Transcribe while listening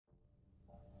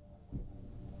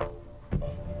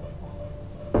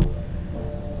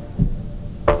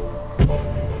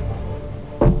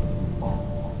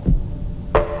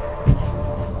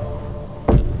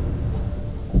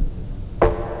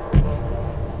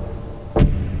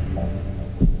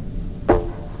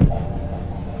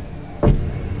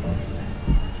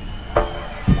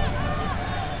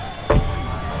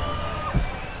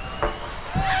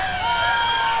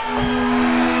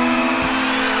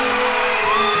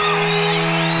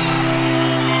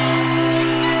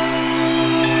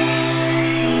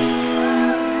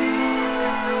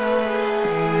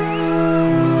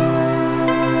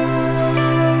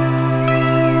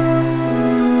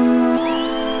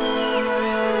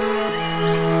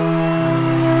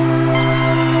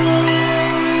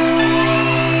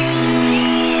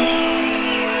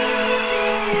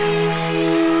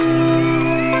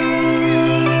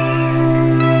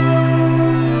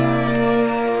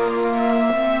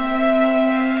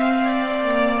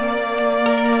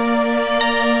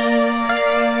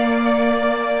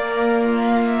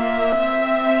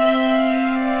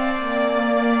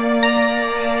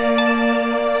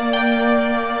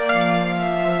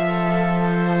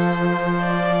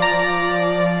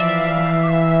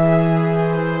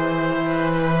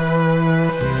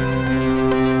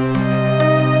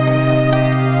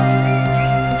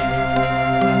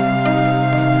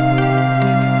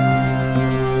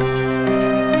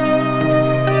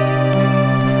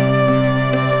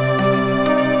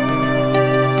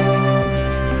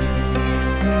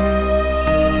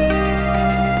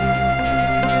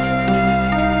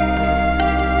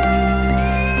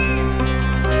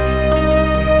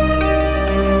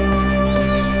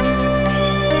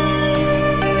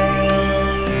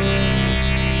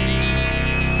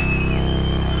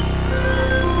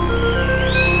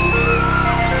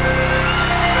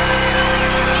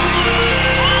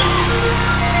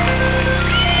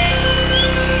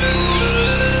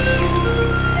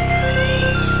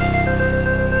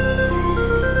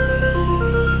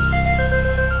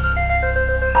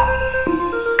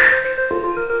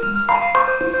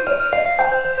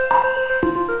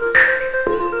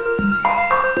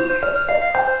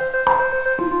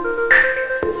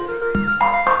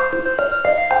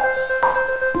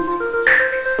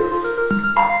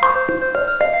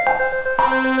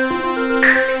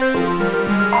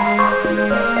Good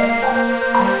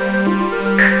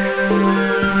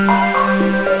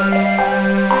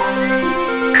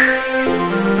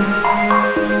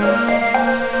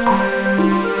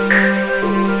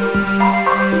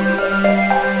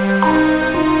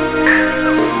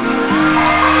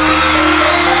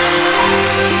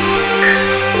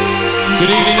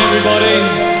evening,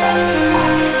 everybody.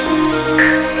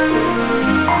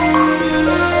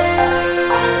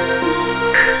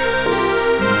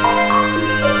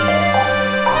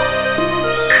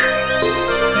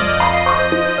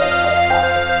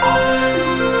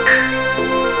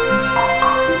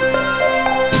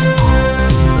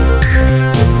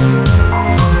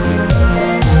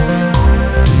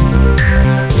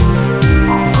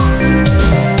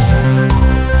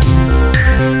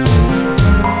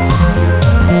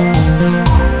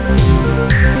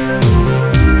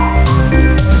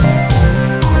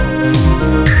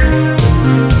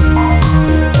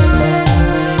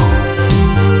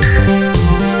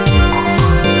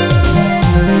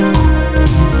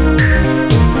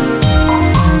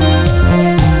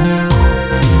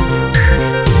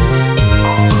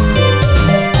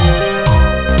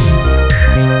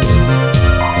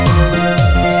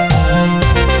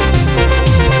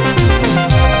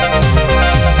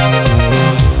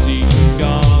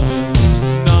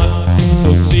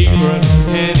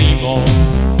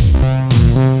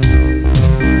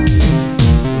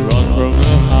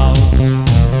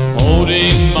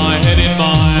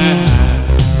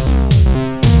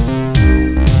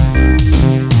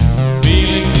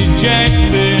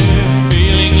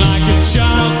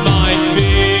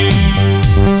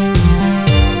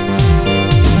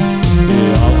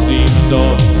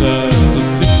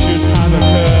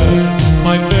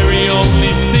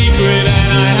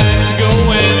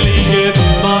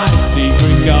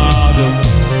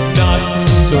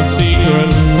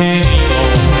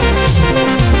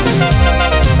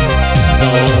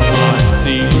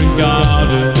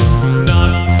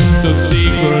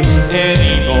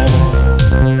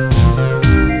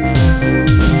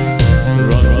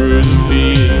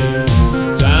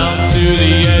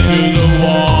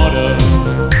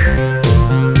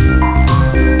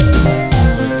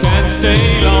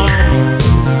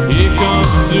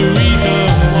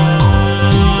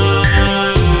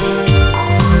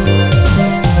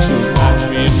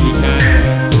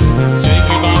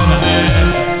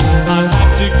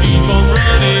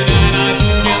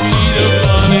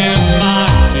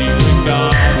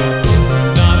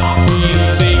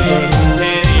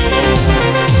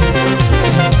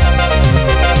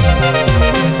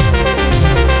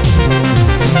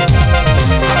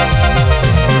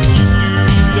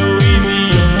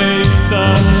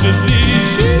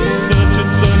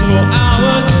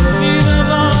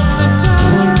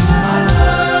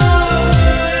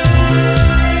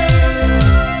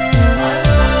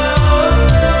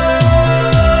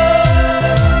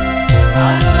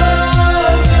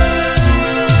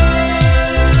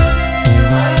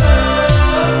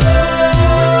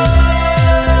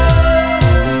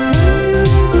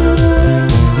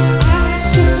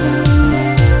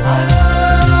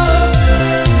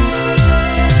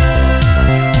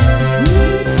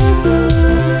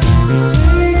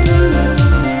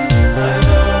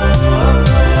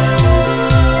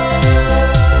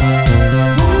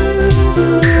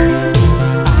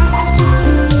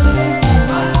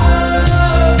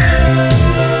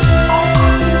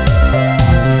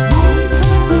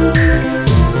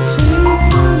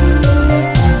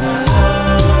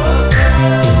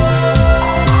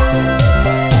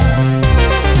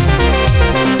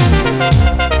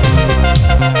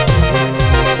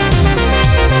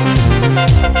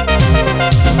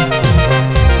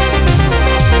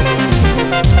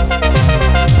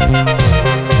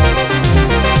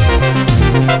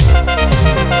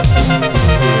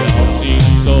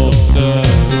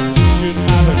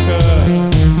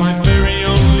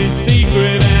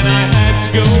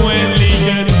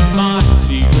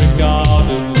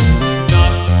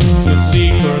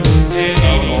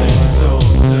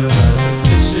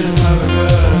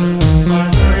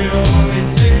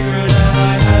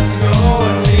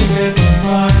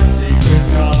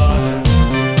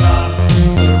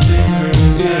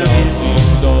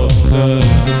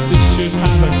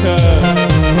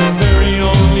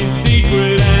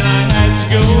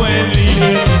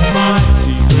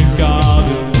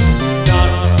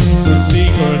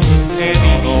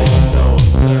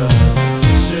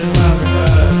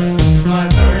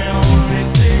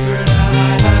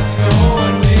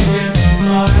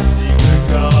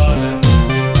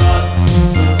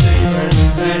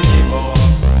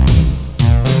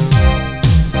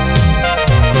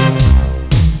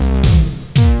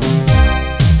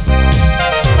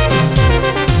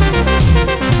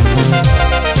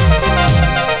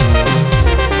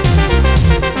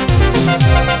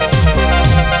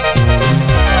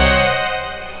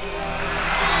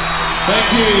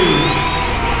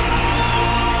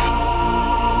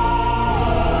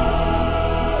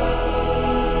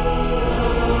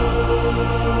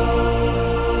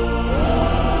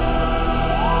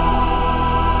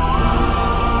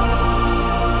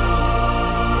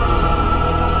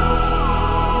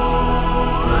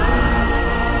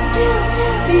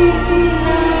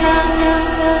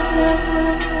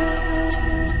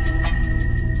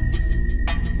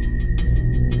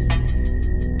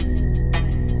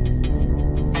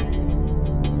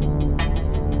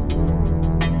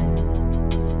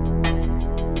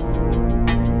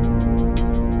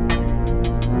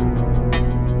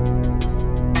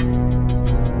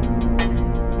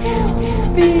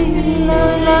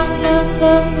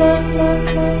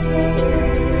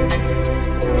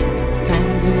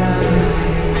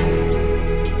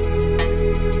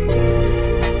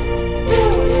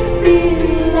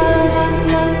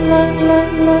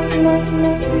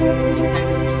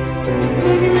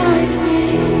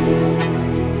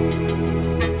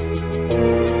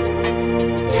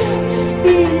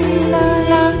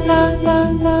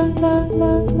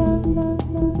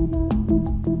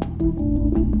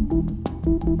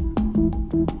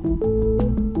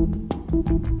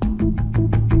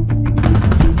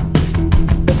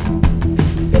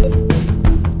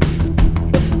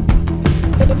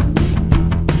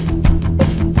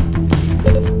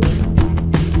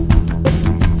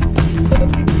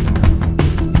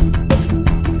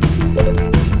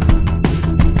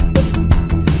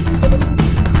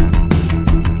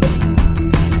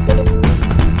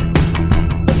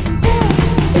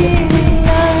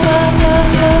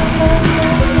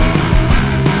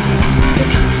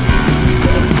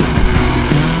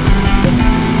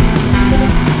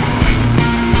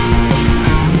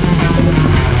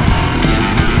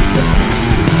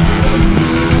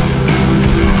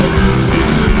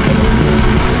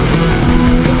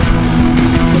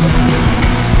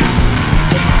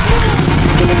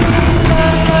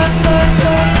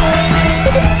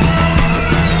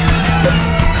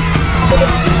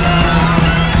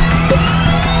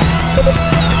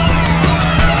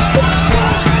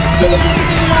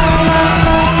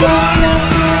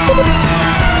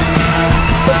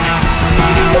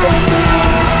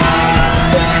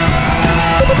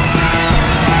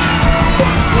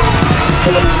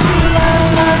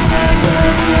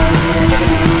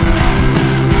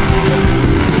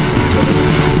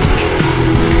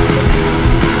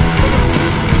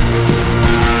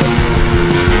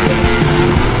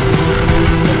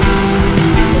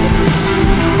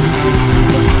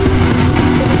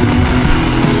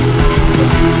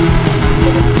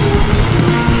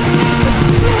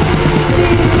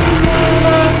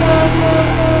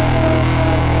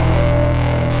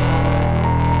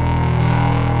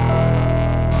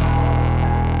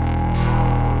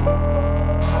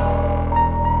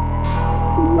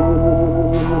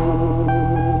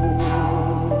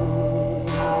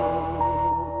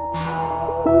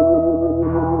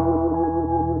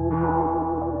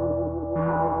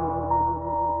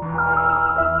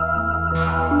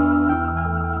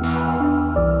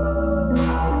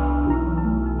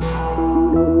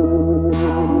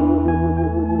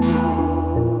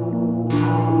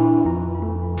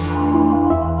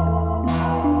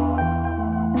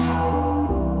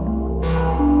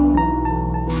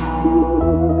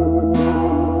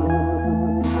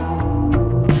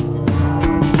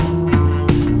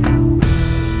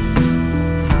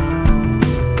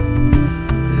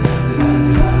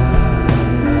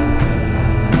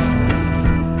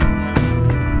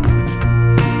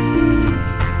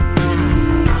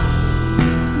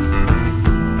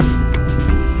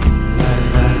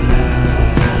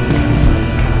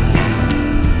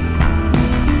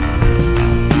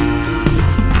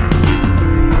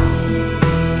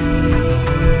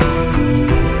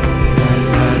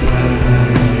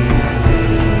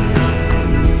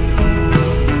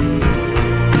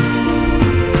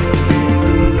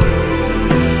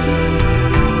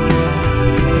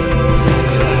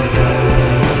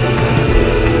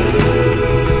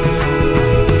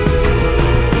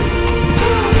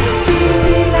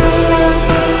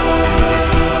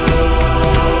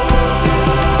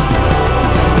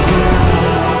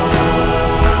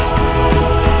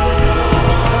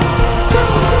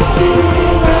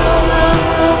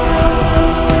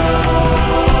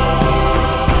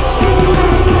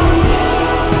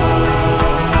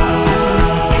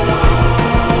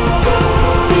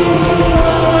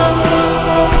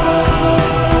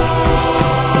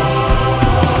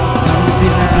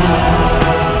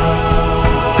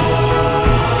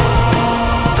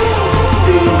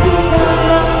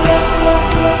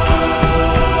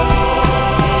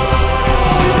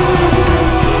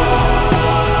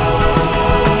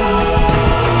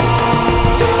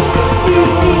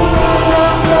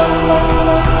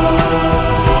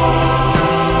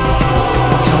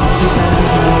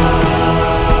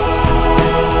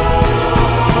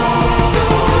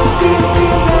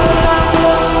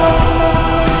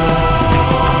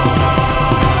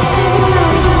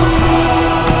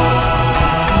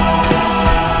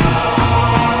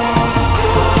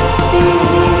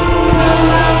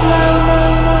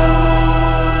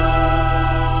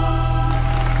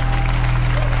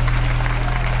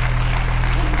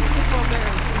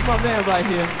 right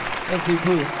here. MC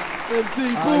Pooh.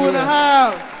 MC Pooh in the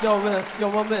house. Yo, man.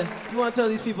 Yo, my man. You want to tell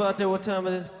these people out there what time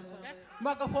it is?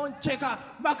 Microphone checker,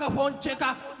 microphone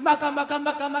checker,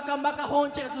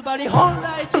 microphone checker ズバリ本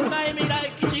来近い未来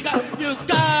基地が愉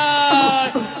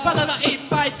快バカがいっ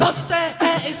ぱい突然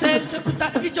変異染色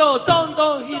体以上どん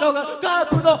どん広がるガー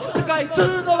プの世界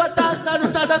通のは単な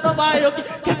るただの前置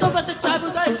き蹴飛ばせちゃ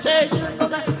ぶ台青春の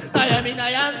ない悩み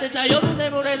悩んでちゃ夜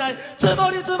眠れない積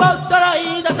もり積もったら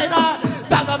言い出せない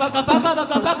バカバカバカバ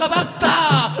カバカバカ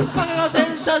バカが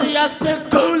戦車でやって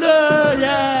くる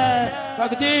Yeah バ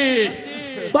カ T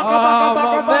Baka baka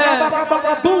baka baka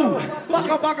baka boom.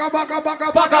 Baka baka baka baka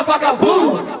baka baka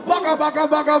boom. Baka baka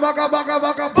baka baka baka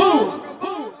baka boom.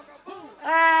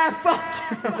 Ah fuck.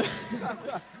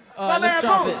 Let's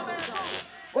drop it.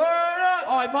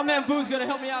 All right, my man Boo's gonna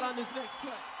help me out on this next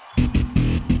cut.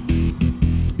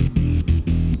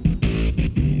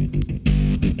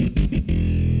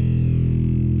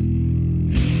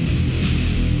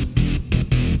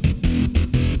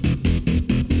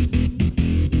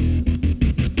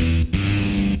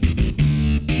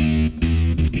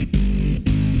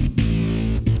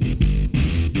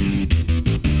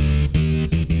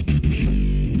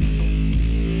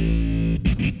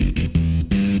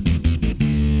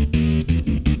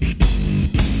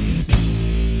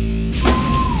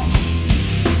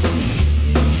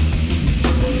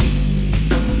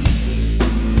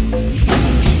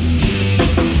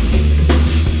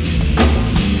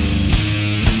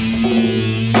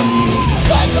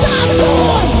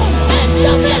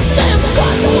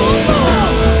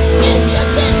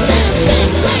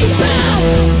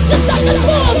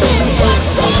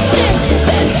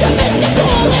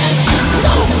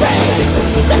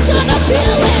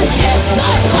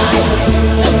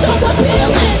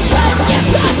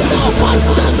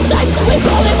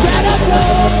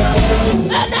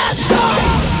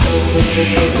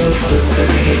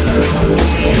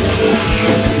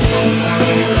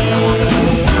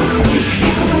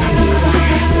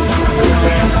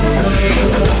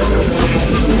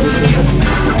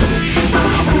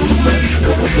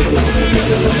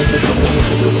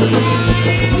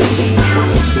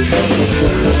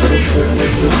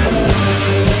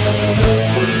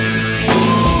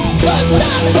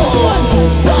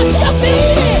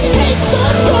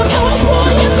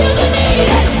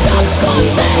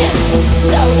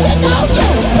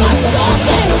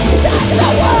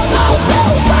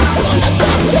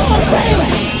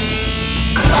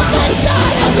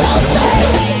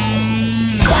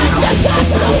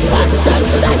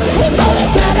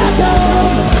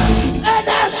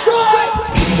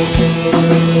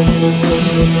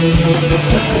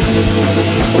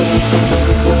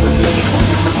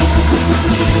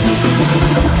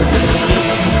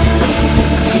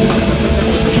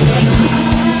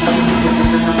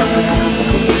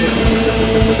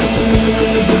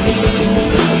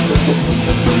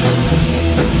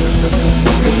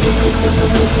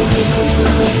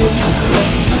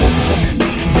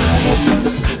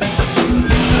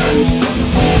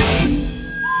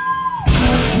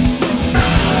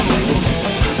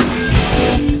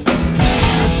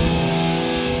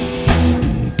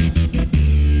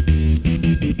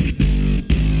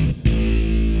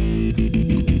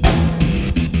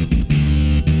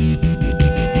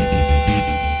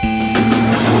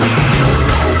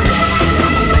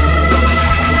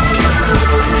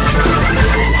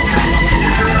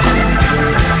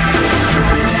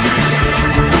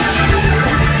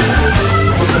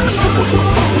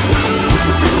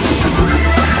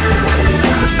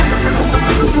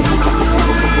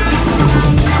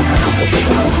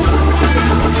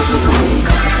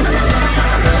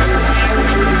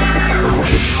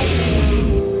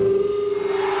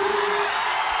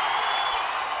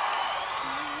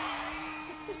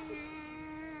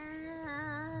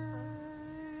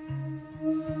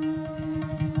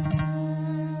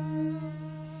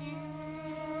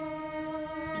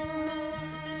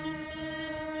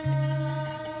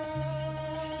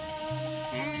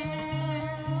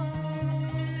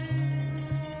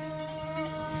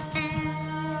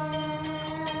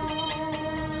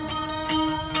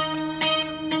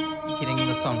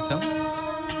 Sound Film.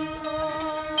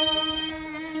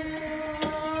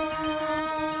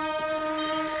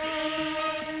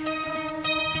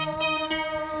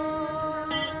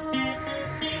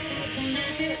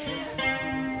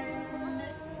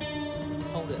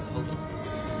 Hold it.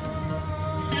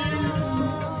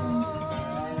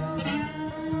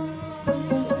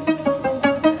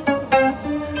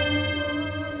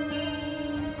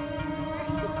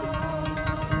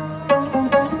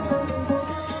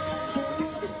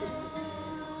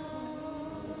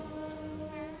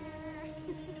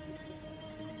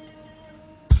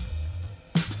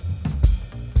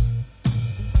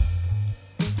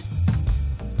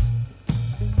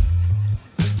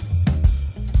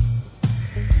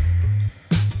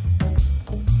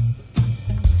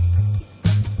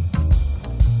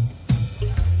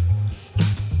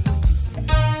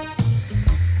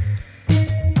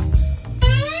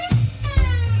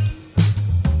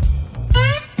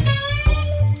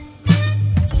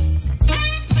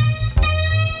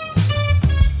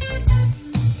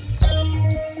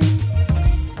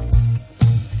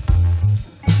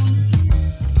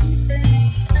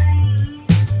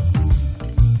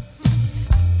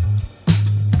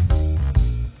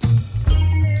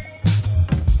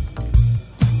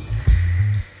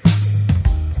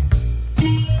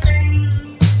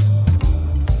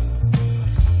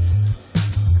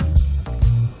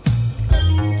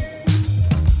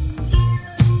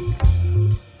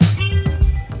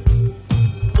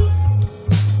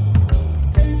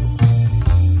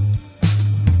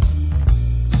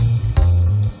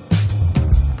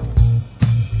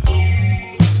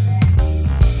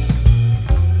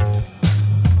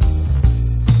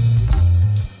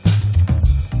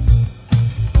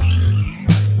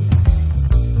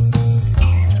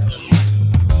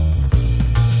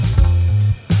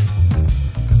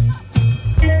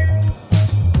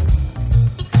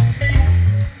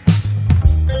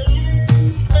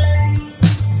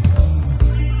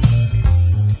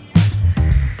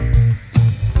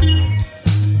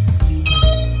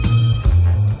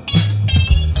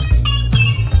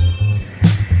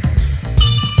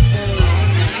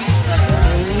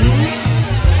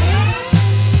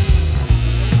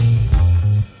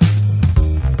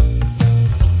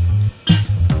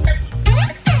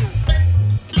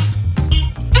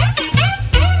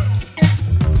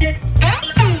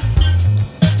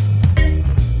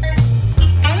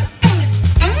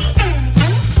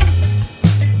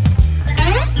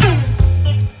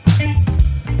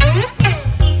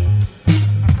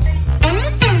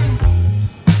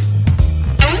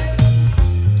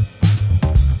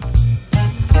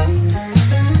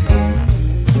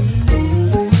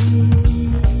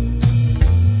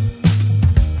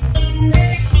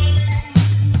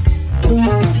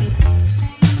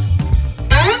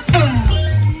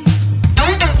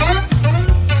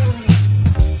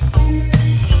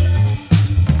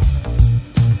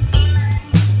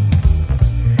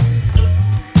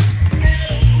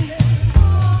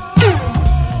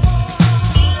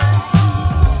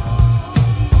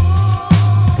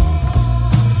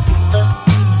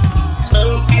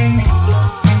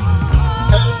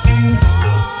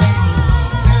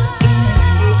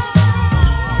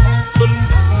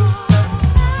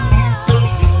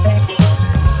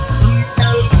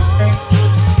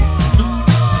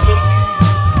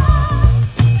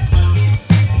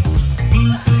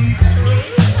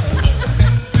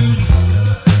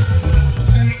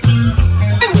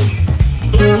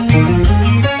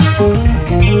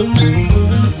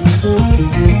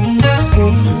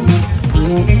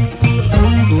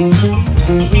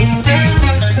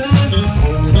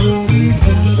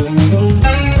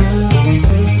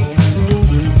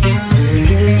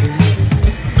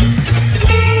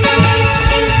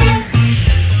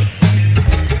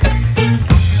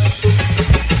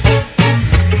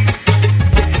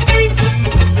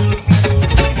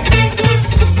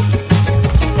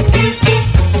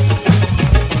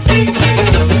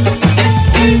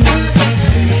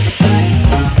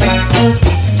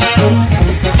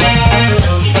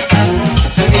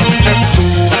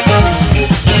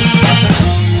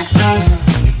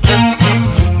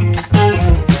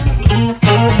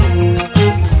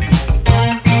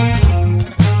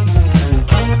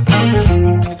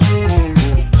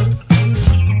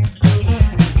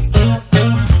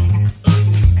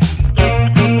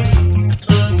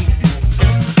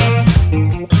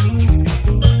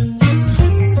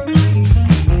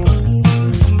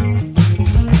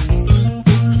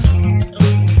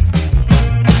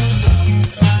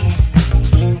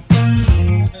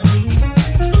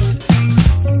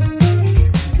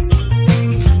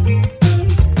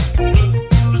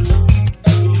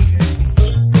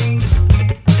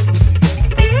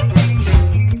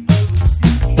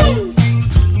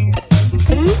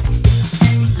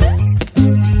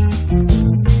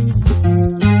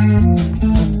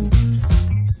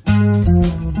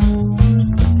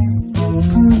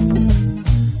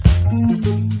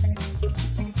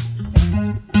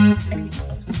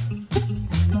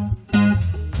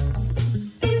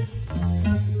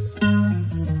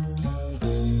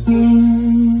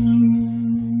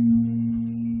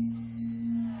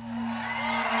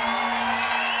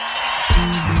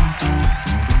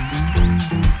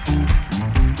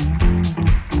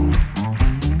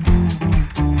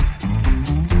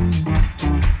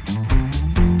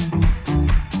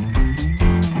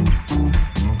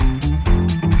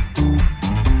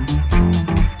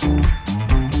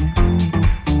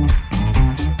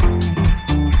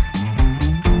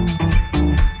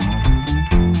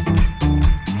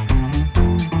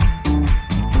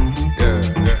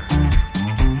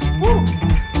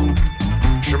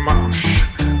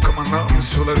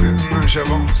 sur la lune,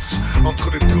 j'avance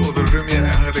entre les tours de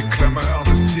lumière et les clameurs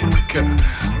de cirque.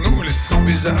 Nous, les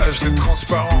sans-visages, les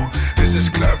transparents, les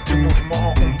esclaves du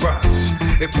mouvement, on passe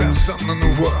et personne ne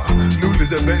nous voit. Nous,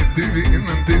 les abeilles divines,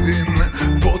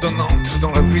 bourdonnantes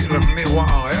dans la ville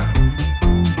miroir.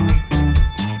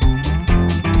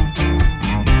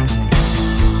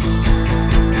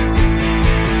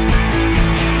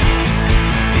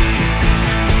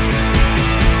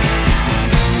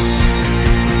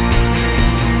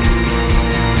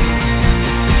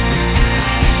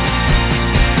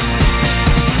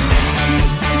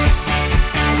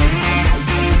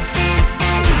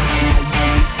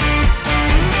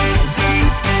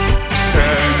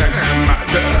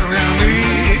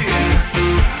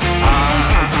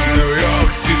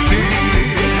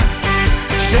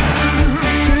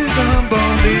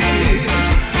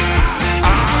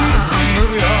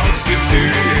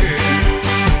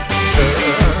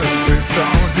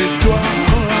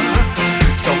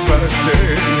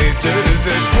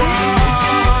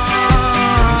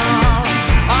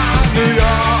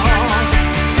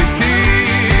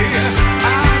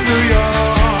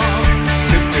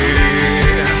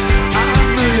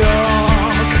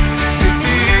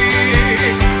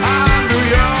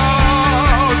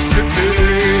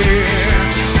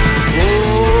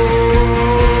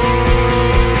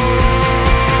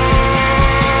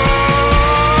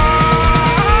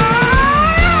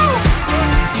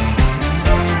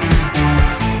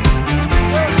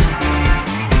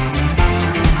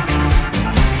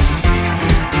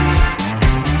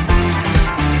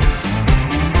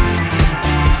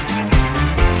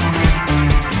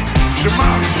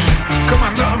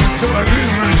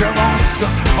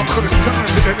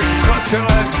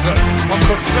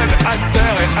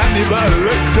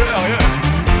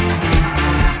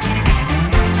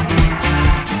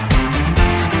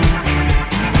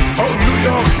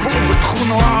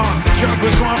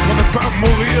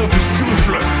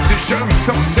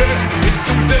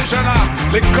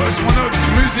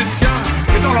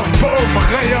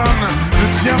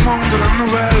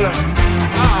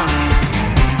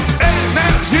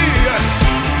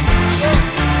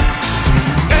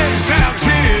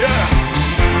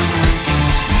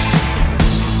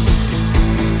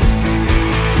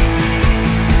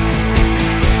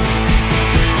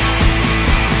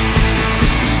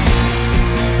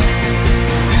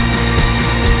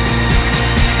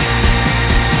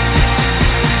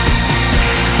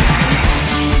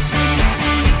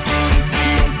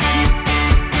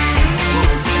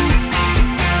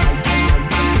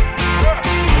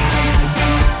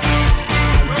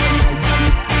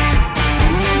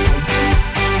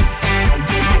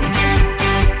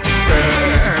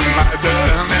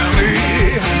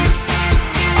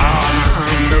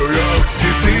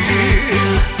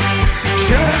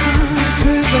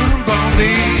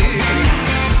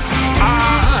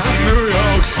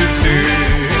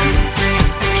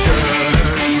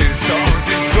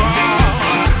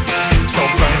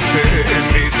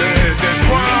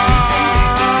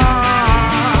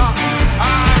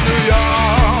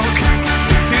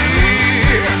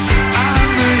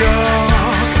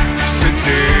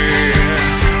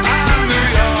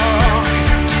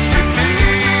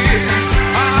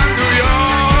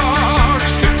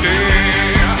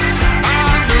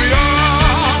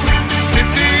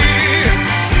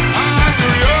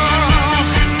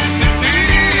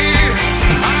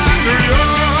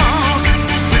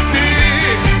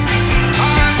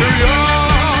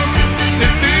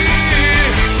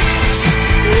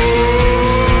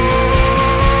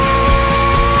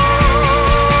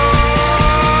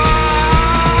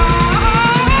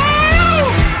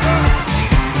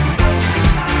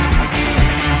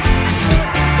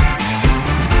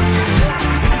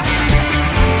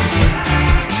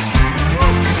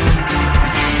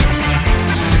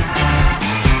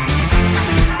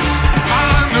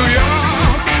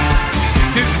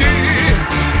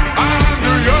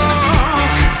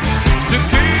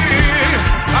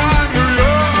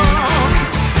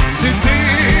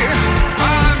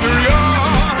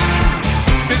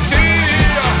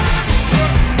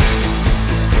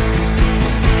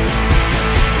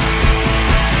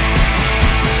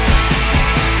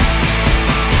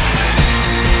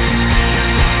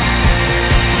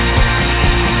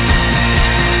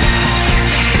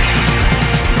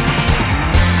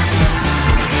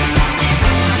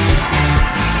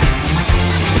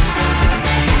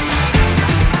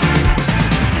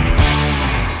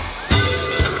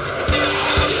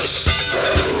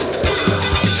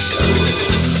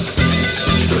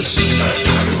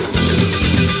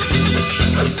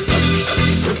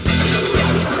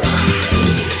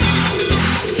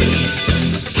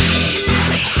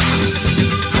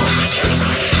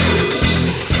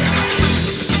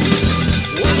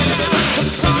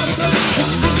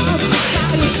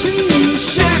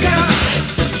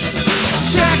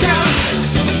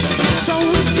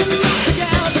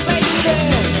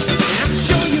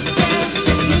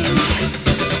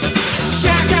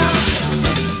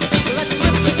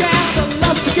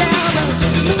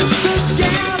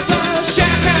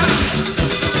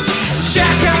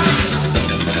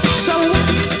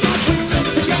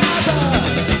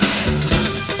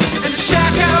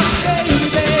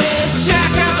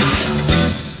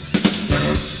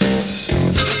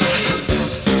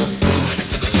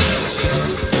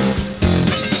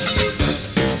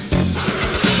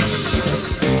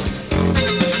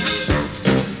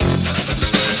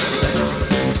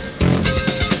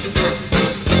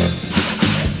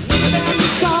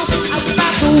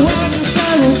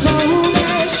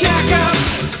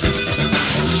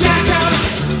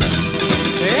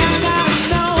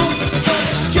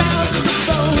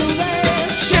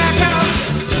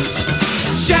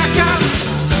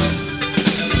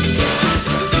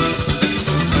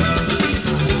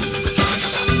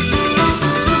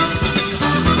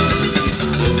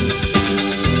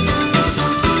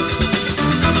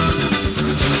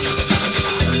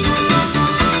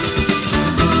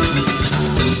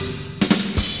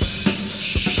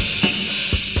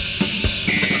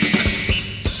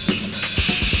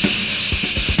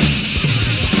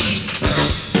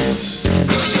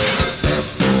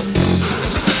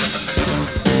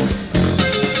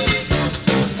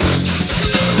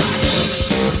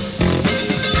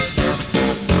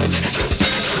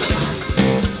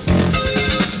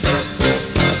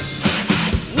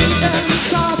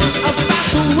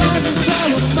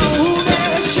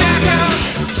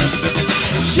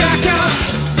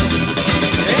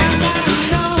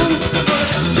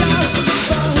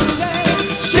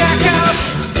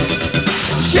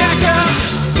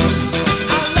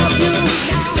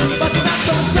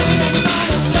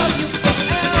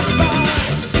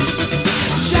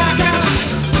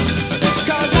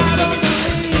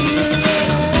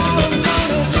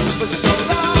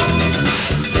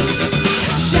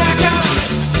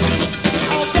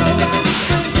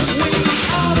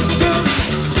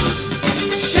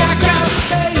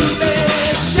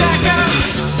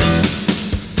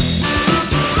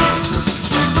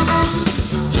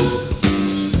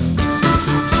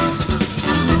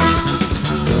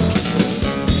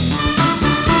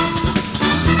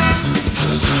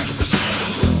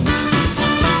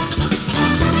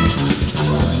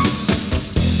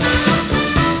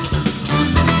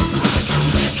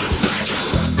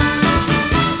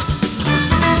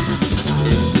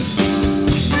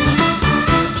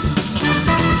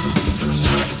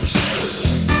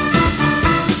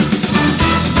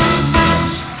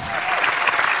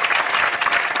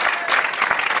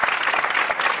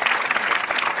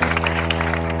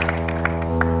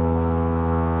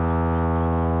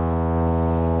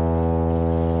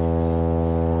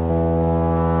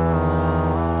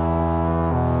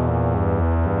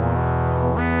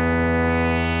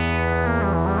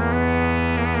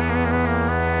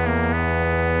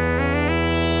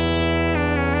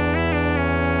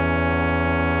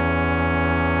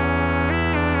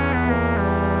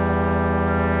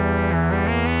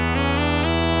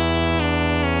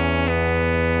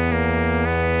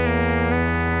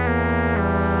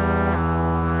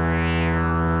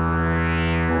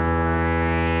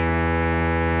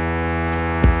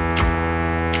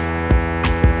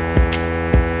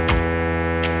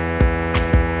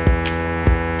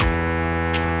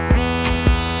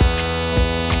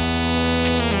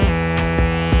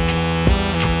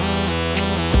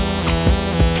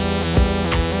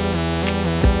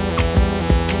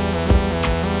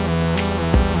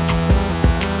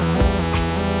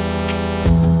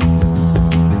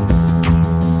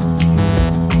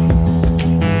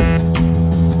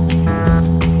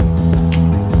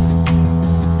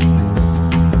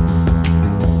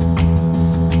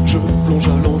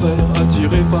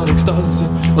 par l'extase.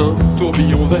 Un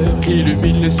tourbillon vert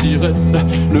illumine les sirènes,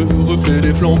 le reflet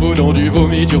des flambeaux dans du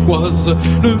vomi turquoise.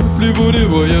 Le plus beau des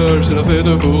voyages, c'est la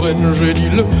fête foraine, j'ai dit.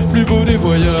 Le plus beau des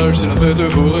voyages, c'est la fête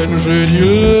foraine, j'ai dit.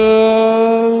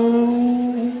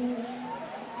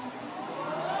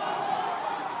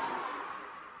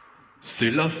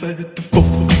 C'est la fête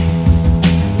foraine.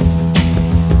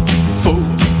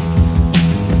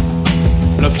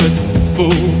 La fête faux.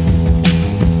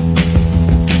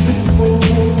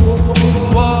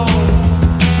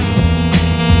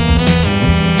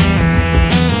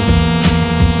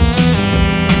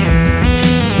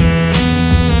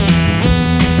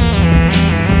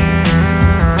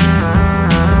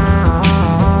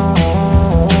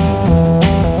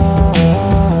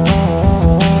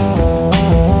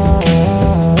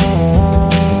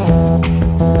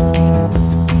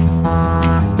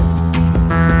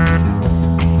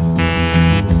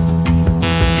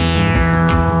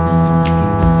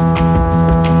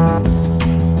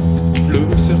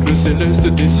 Céleste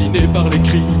dessiné par les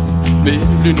cris, mes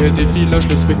lunettes effilagent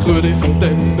le spectre des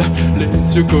fontaines.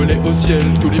 Les yeux collés au ciel,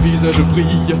 tous les visages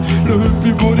brillent. Le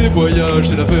plus beau des voyages,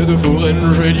 c'est la fête foraine,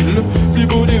 j'ai dit. Le plus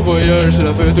beau des voyages, c'est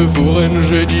la fête foraine,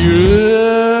 j'ai dit.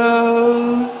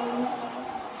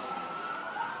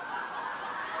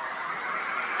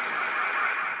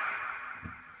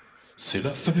 C'est la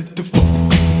fête foraine.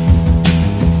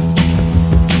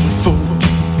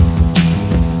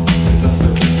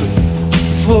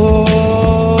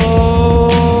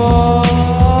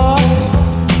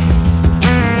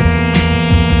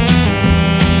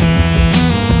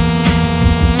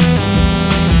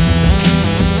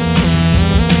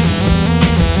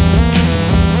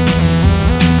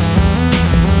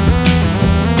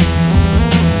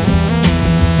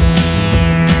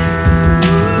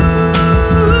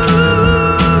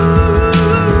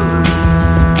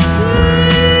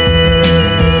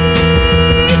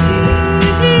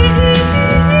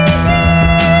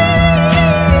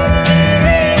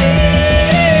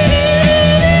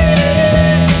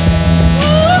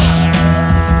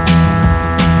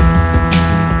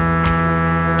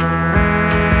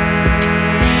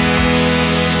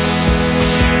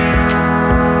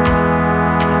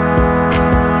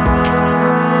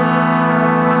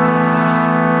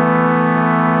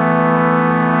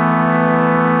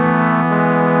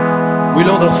 Oui,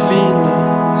 l'endorphine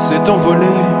s'est envolée,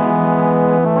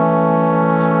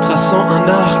 traçant un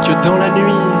arc dans la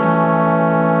nuit,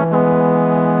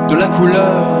 de la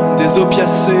couleur des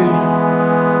opiacés.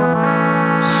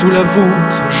 Sous la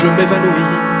voûte, je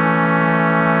m'évanouis.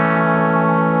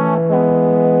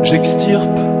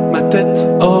 J'extirpe ma tête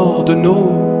hors de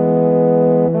nos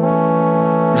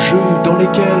jeux dans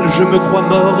lesquels je me crois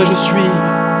mort et je suis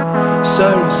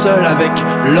seul avec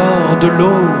l'or de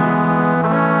l'eau.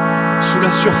 Sous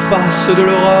la surface de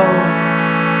l'aurore,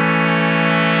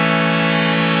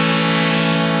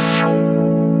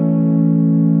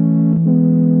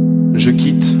 je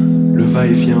quitte le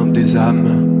va-et-vient des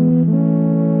âmes.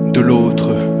 De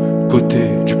l'autre côté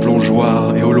du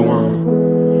plongeoir et au loin,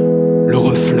 le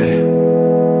reflet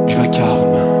du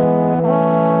vacarme,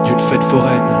 d'une fête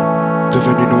foraine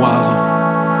devenue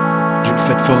noire, d'une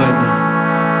fête foraine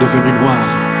devenue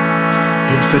noire,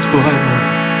 d'une fête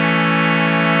foraine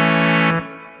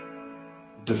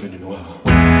devenu noir.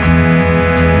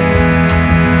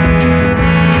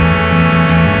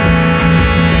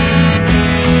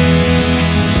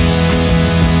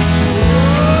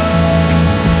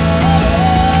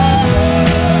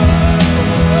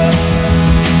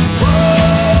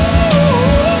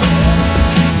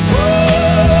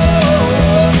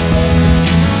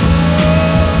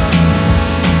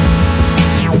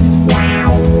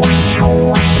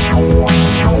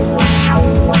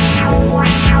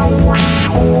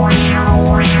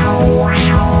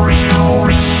 Wow.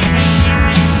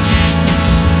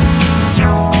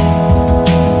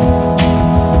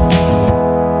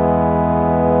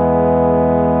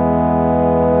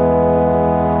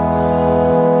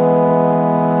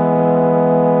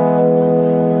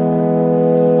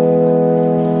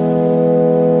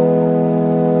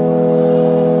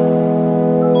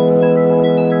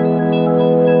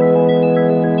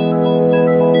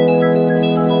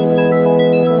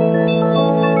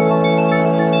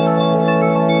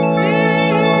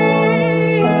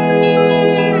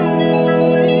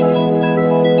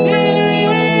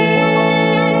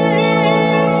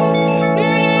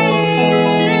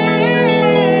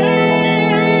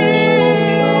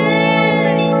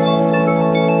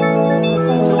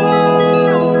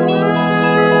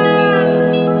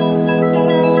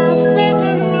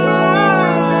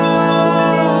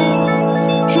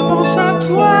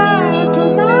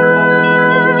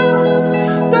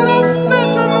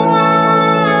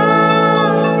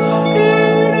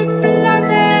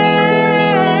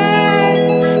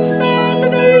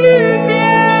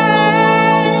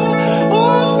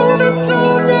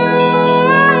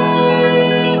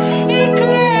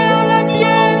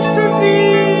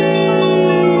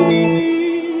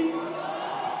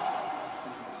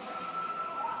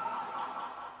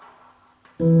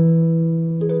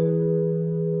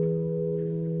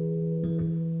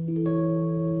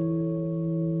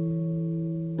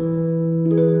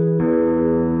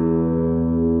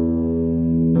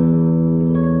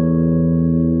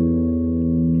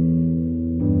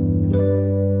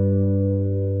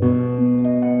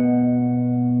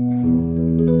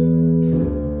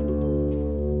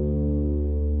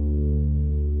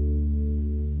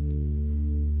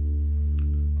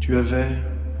 Tu avais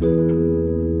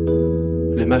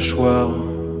les mâchoires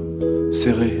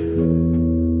serrées.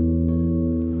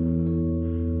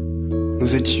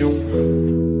 Nous étions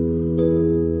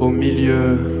au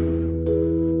milieu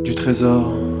du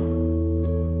trésor,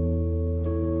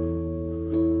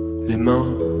 les mains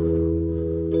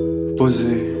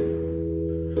posées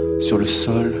sur le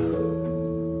sol,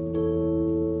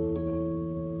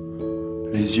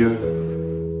 les yeux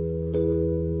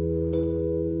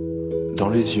dans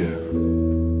les yeux.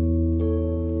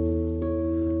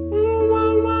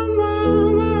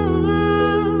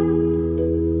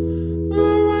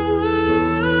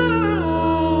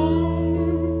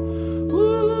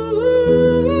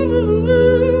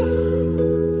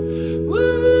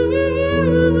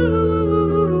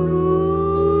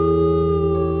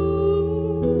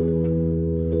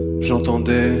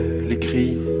 J'entendais les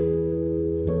cris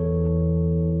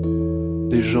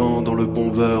des gens dans le bon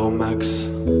beurre au max,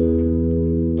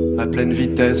 à pleine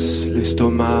vitesse,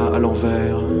 l'estomac à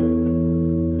l'envers.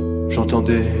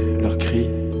 J'entendais leurs cris.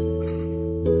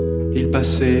 Ils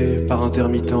passaient par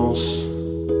intermittence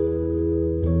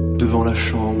devant la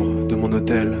chambre de mon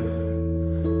hôtel.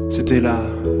 C'était la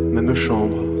même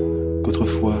chambre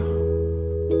qu'autrefois,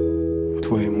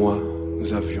 toi et moi,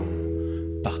 nous avions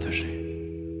partagé.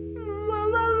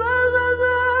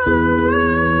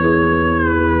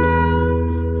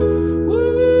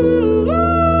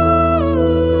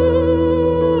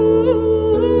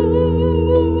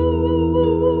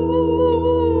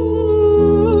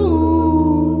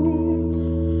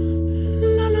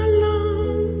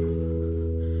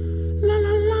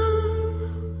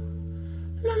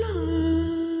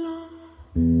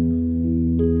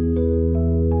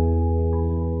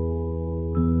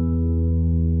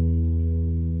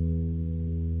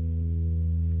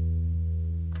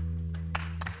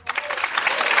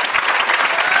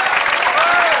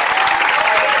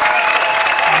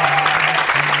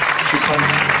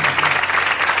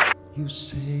 You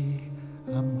say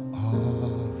I'm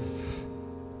off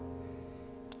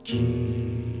key.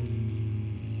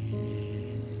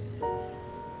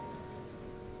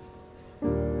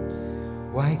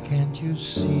 Why can't you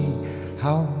see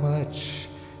how much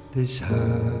this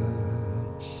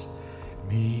hurts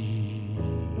me?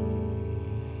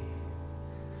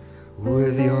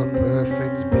 With your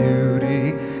perfect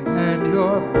beauty and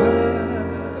your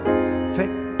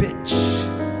perfect pitch,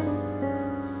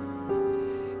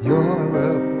 you're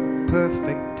a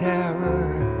perfect terror.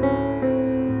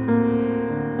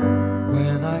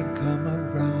 When I come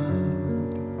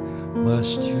around,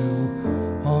 must you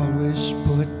always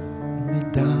put me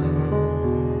down?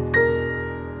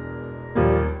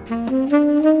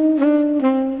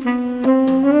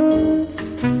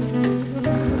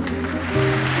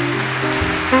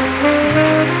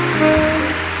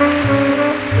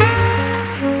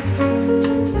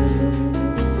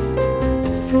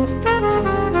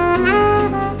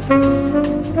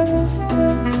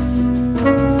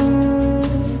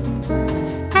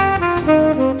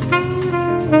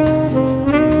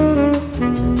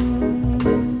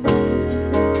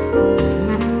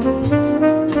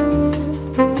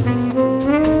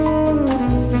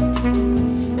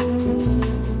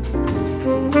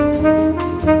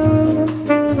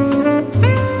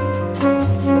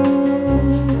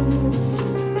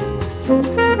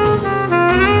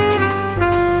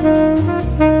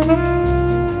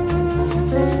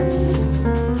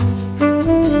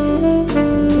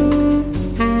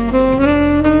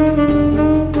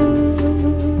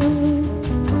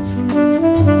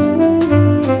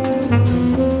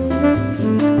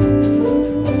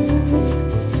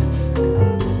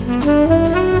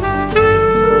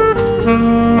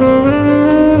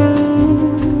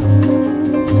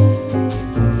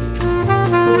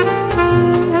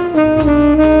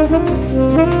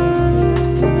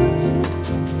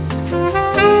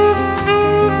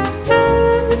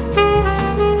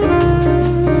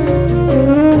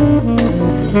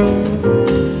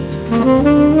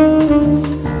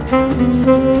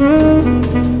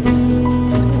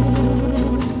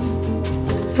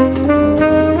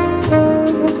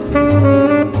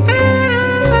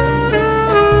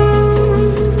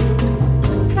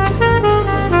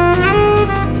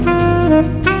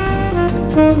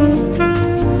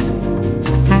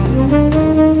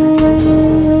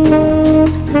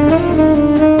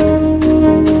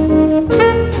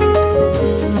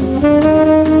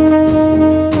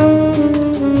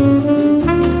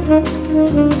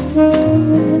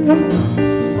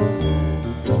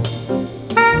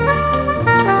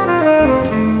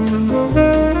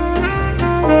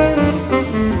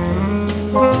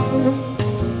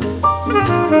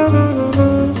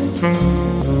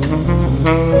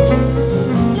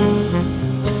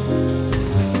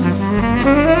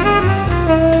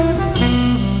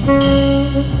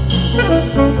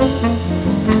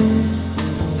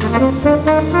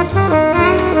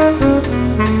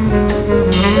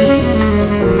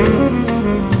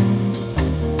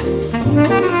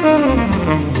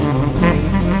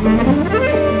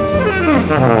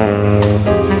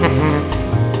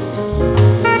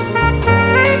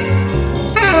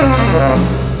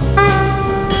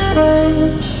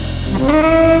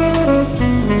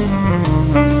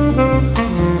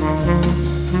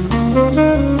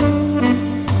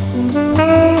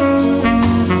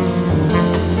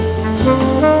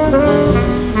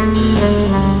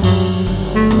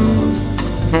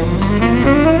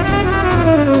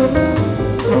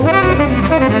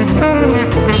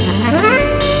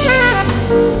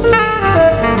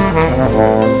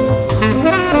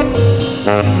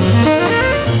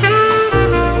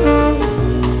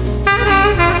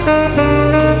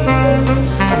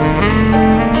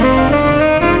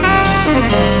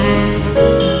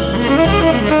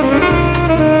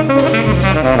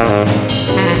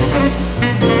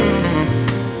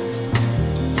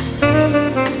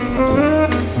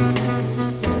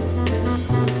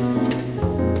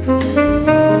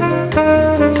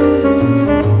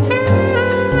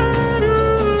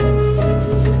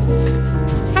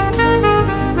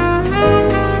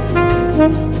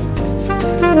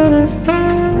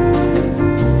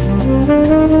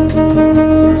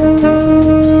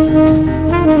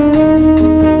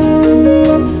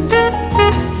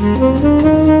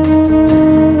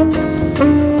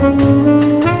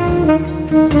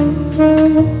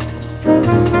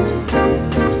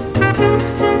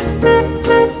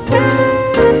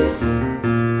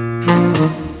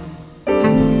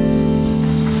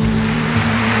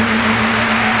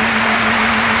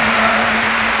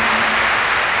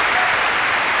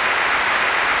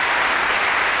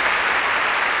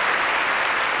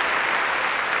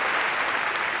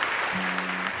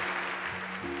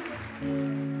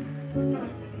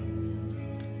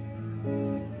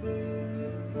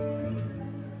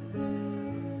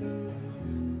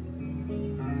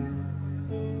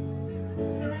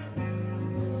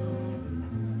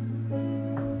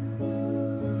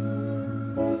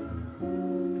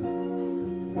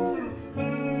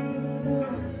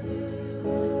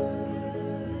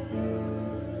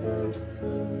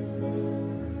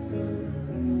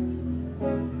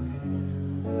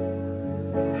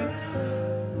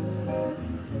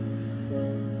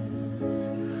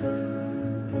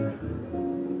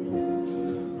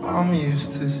 I'm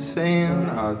used to saying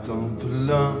I don't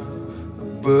belong. A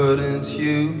burden's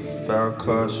you, felt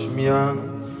crush from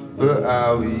young. But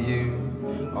how are you?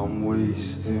 I'm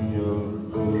wasting your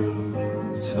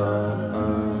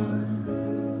time.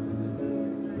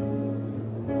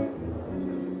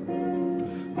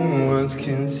 Once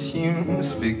consumed,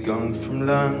 speak gone from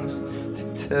lungs. To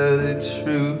tell the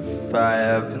truth, I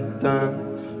haven't done.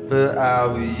 But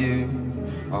how are you?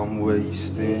 I'm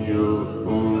wasting your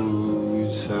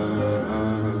time.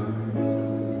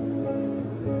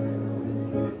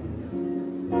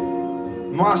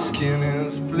 My skin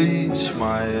is bleached,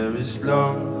 my hair is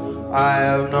long. I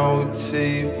have no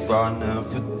teeth, I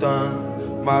never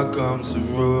done. My gums are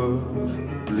raw,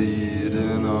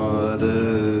 bleeding all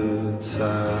the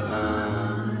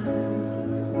time.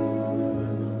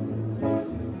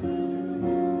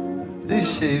 The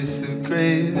shades of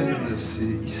grey, the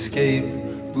cityscape.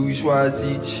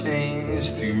 Bourgeoisie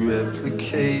changed to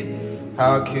replicate.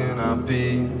 How can I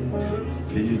be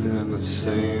feeling the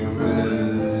same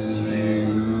as you?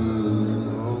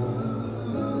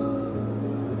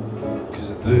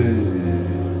 'Cause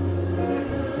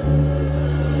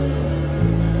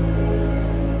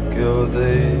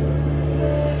they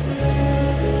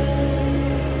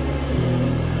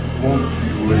won't be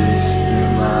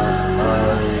wasting my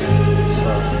time.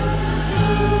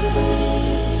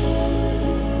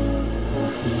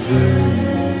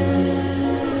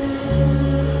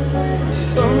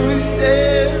 Somebody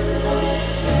said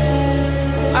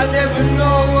I never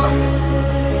know.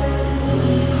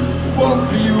 Won't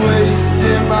be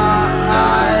wasting my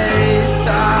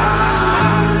time.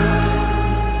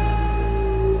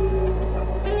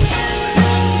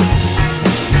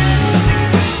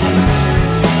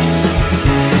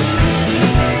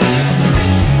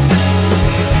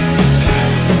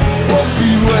 Won't be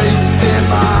wasting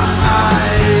my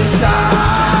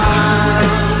time.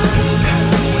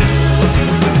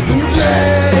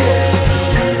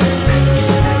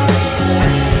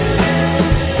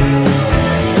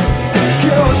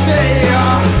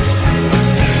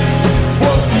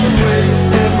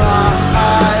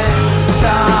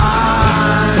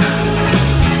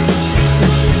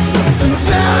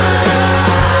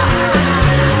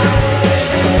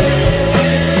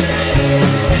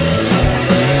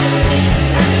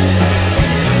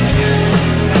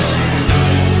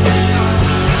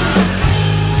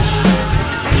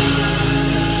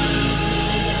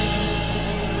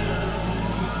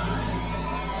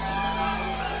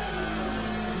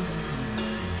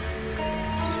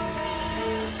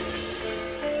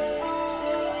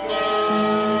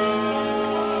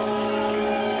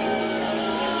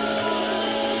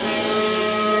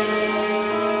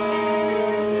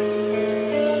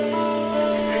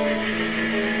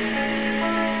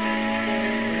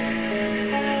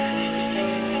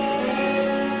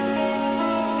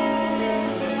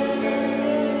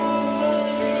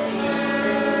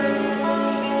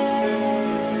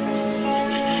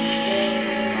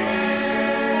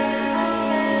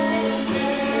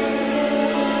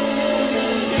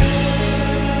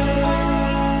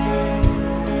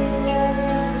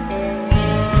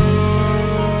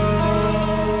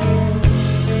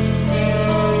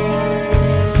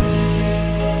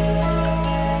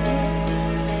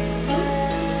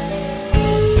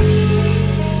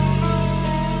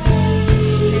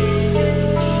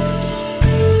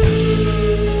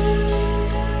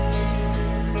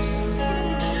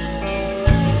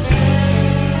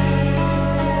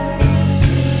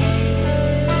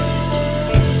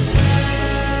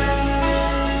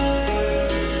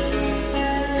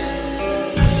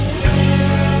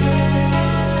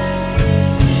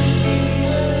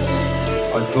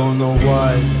 know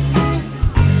why.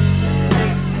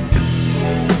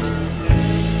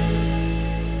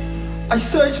 I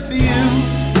search for you.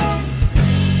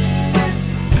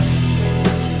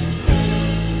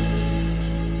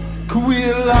 Could we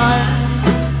align?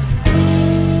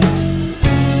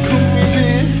 Could we be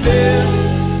here?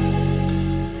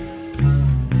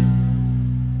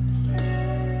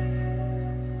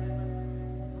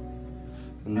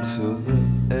 Until the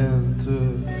end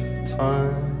of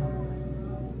time.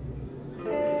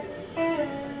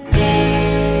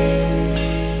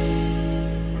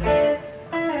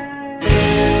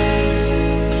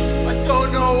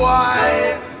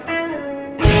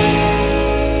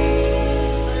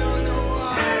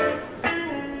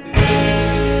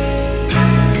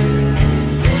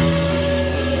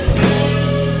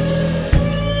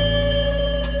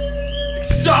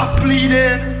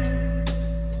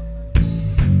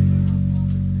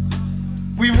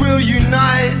 We will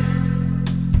unite.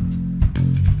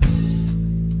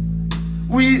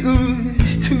 We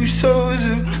ooze two souls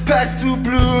of pastel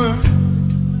blue,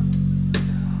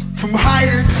 from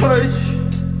hiding touch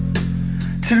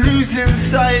to losing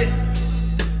sight,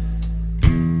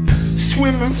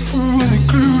 swimming through the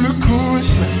glue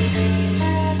lagoons,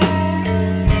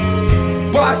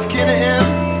 basking in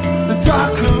the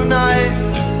dark of night.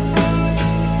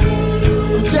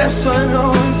 Death's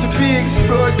unknown to be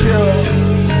explored, girl.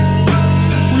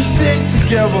 We sing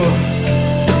together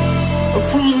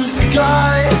through the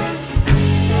sky.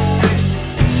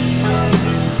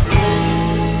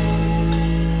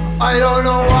 I don't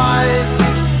know why.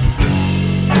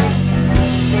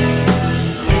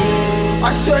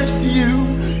 I search for you.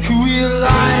 Can we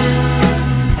align?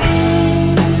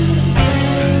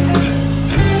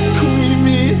 Can we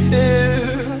meet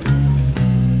here?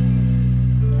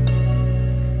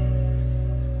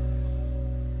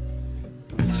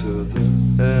 Till the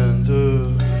end of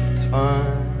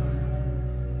time.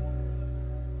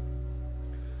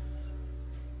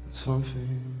 Some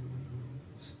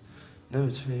things never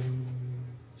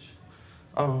change.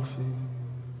 I don't think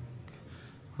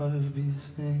I'll be the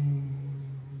same.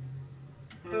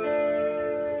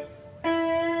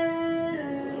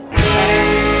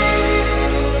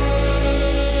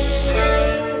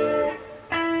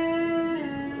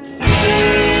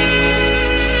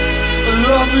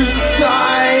 Love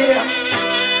inside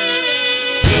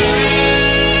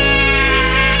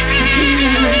to be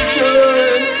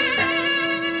absurd,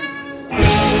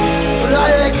 but I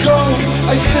let go,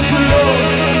 I slip alone,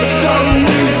 and sorrow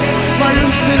weeps my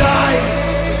lucid eye.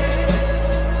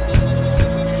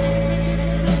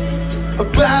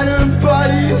 Abandoned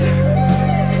bodies,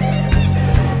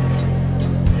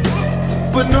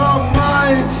 but not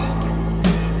minds.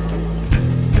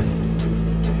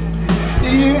 The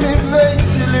universe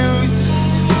salutes,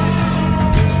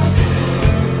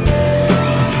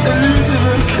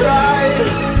 Elizabeth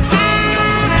cries,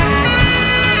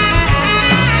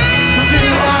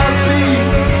 within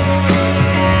heartbeats,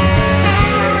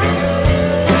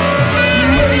 you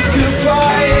wave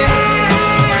goodbye,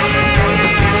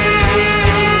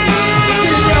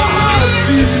 within your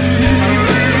heartbeats,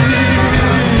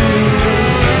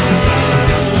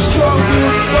 strong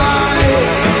goodbye.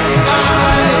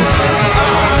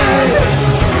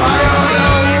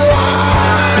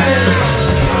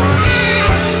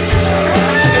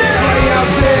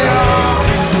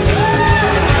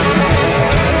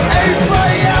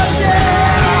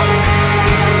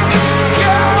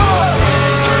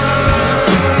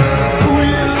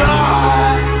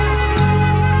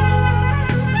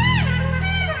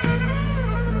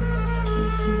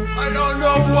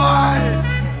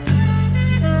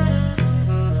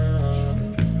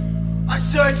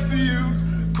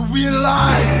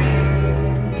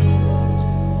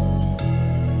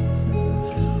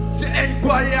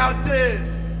 Anybody out there?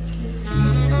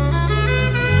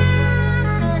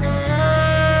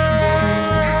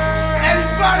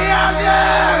 Anybody out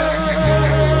there?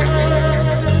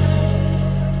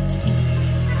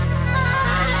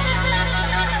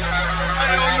 I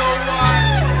don't know why.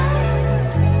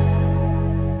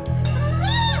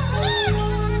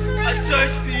 I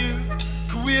search for you.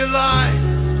 Can we align?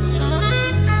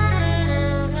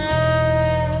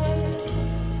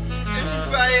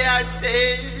 Anybody out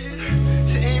there?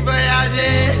 Anybody out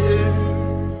there?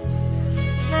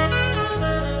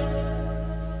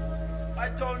 I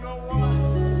don't know why.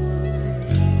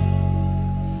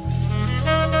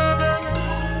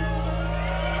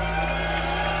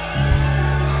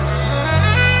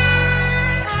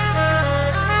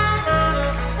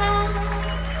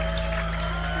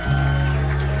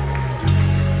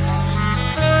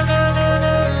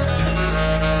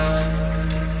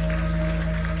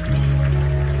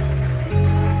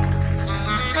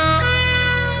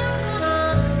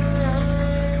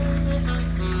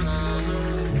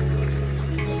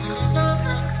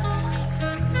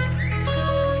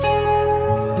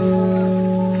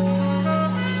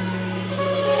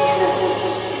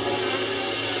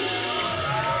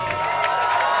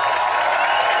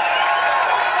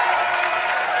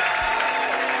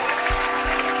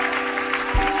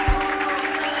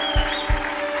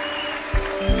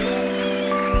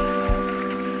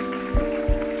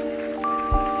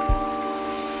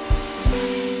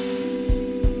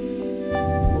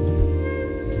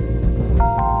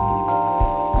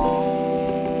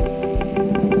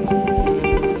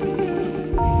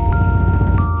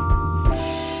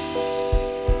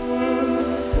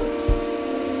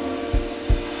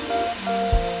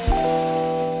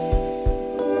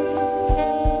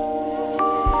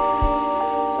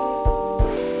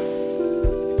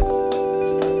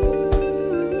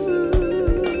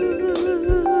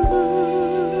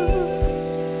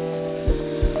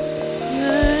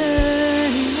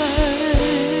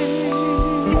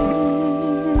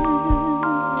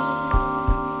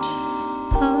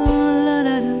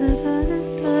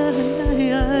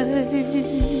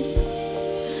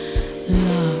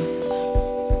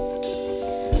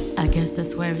 guess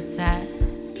that's where it's at,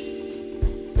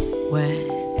 where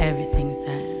everything's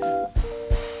at.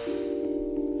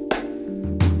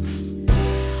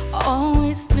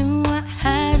 Always knew I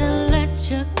had to let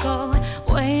you go.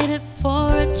 Waited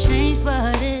for a change,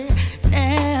 but it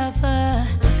never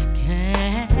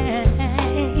came.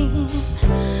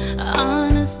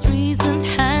 Honest reasons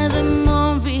had them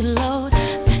on reload.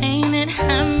 Pain it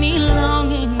had me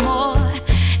longing more,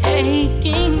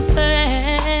 aching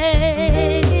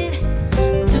fate.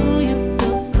 Do you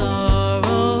feel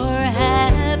sorrow or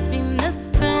happiness,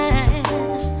 friend?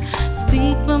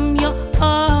 Speak from your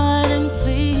heart and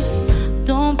please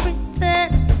don't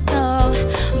pretend. No,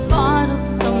 bottle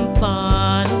some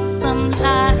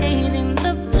light in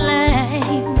the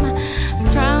flame.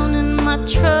 Drowning my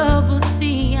troubles,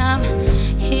 see I'm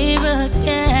here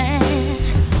again.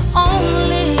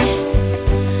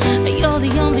 You're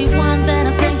the only one that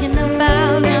I'm thinking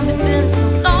about. Got me feeling so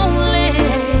lonely,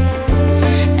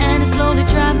 and it's slowly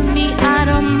driving me out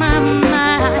of my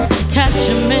mind.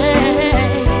 Catching me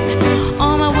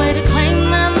on my way to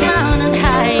claim that mountain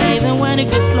high. Even when it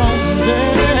gets lonely,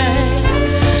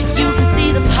 you can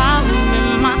see the power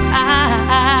in my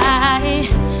eye.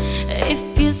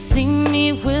 If you see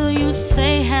me, will you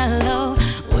say hello?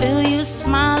 Will you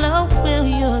smile or will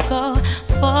you go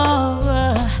for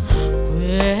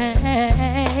away?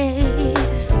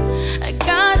 I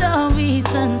got our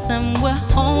reasons and we're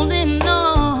holding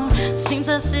on. Seems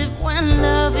as if when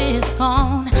love is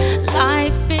gone,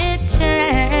 life it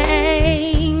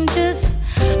changes.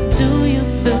 Do you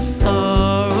feel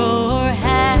sorrow or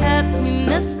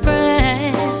happiness,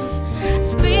 friend?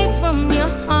 Speak from your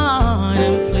heart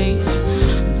and please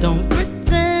don't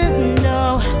pretend.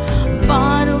 No,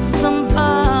 some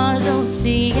bottles,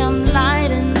 see I'm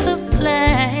lighting the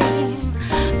flame.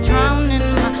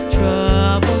 Drowning my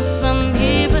troubles, I'm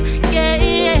here again.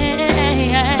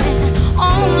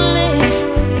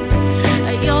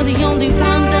 You're the only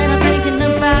one that I'm thinking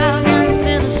about. Got me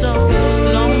feeling so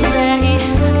lonely,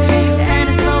 and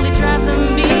it's slowly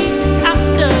driving me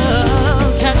out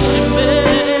of catching me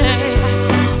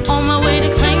on my way to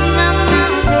claim that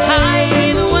mountain high.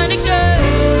 Even when it gets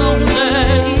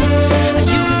lonely,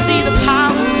 you can see the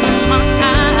power in my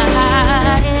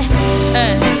eye.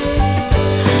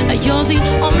 You're the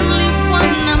only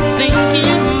one I'm thinking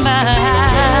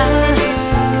about,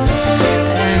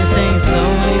 and this thing's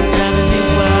slowly driving me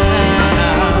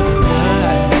wild.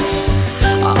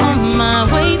 On my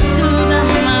way to the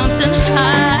mountain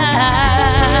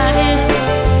high,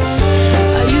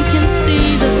 you can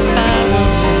see the power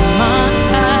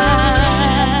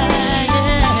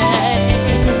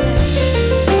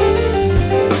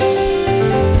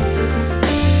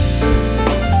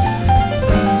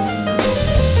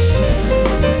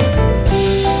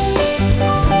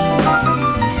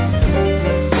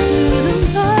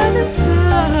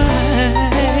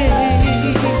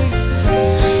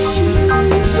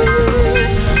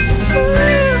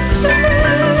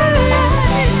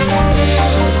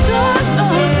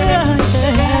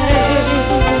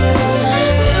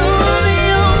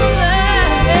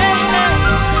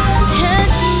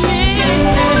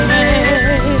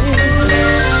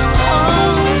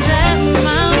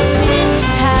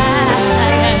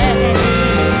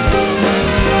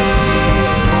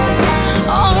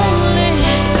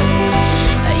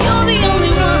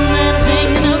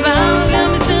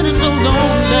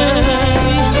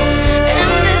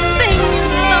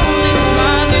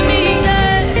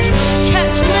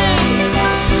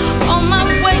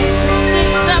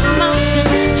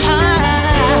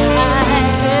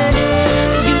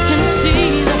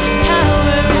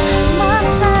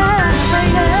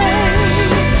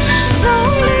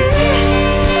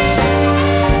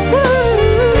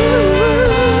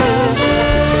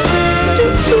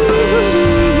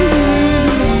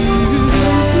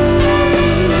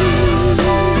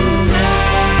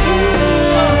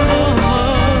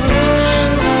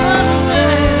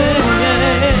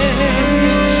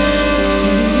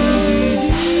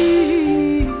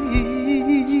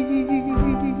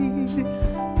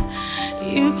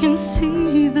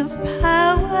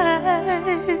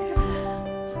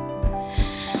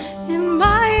in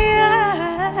my eye.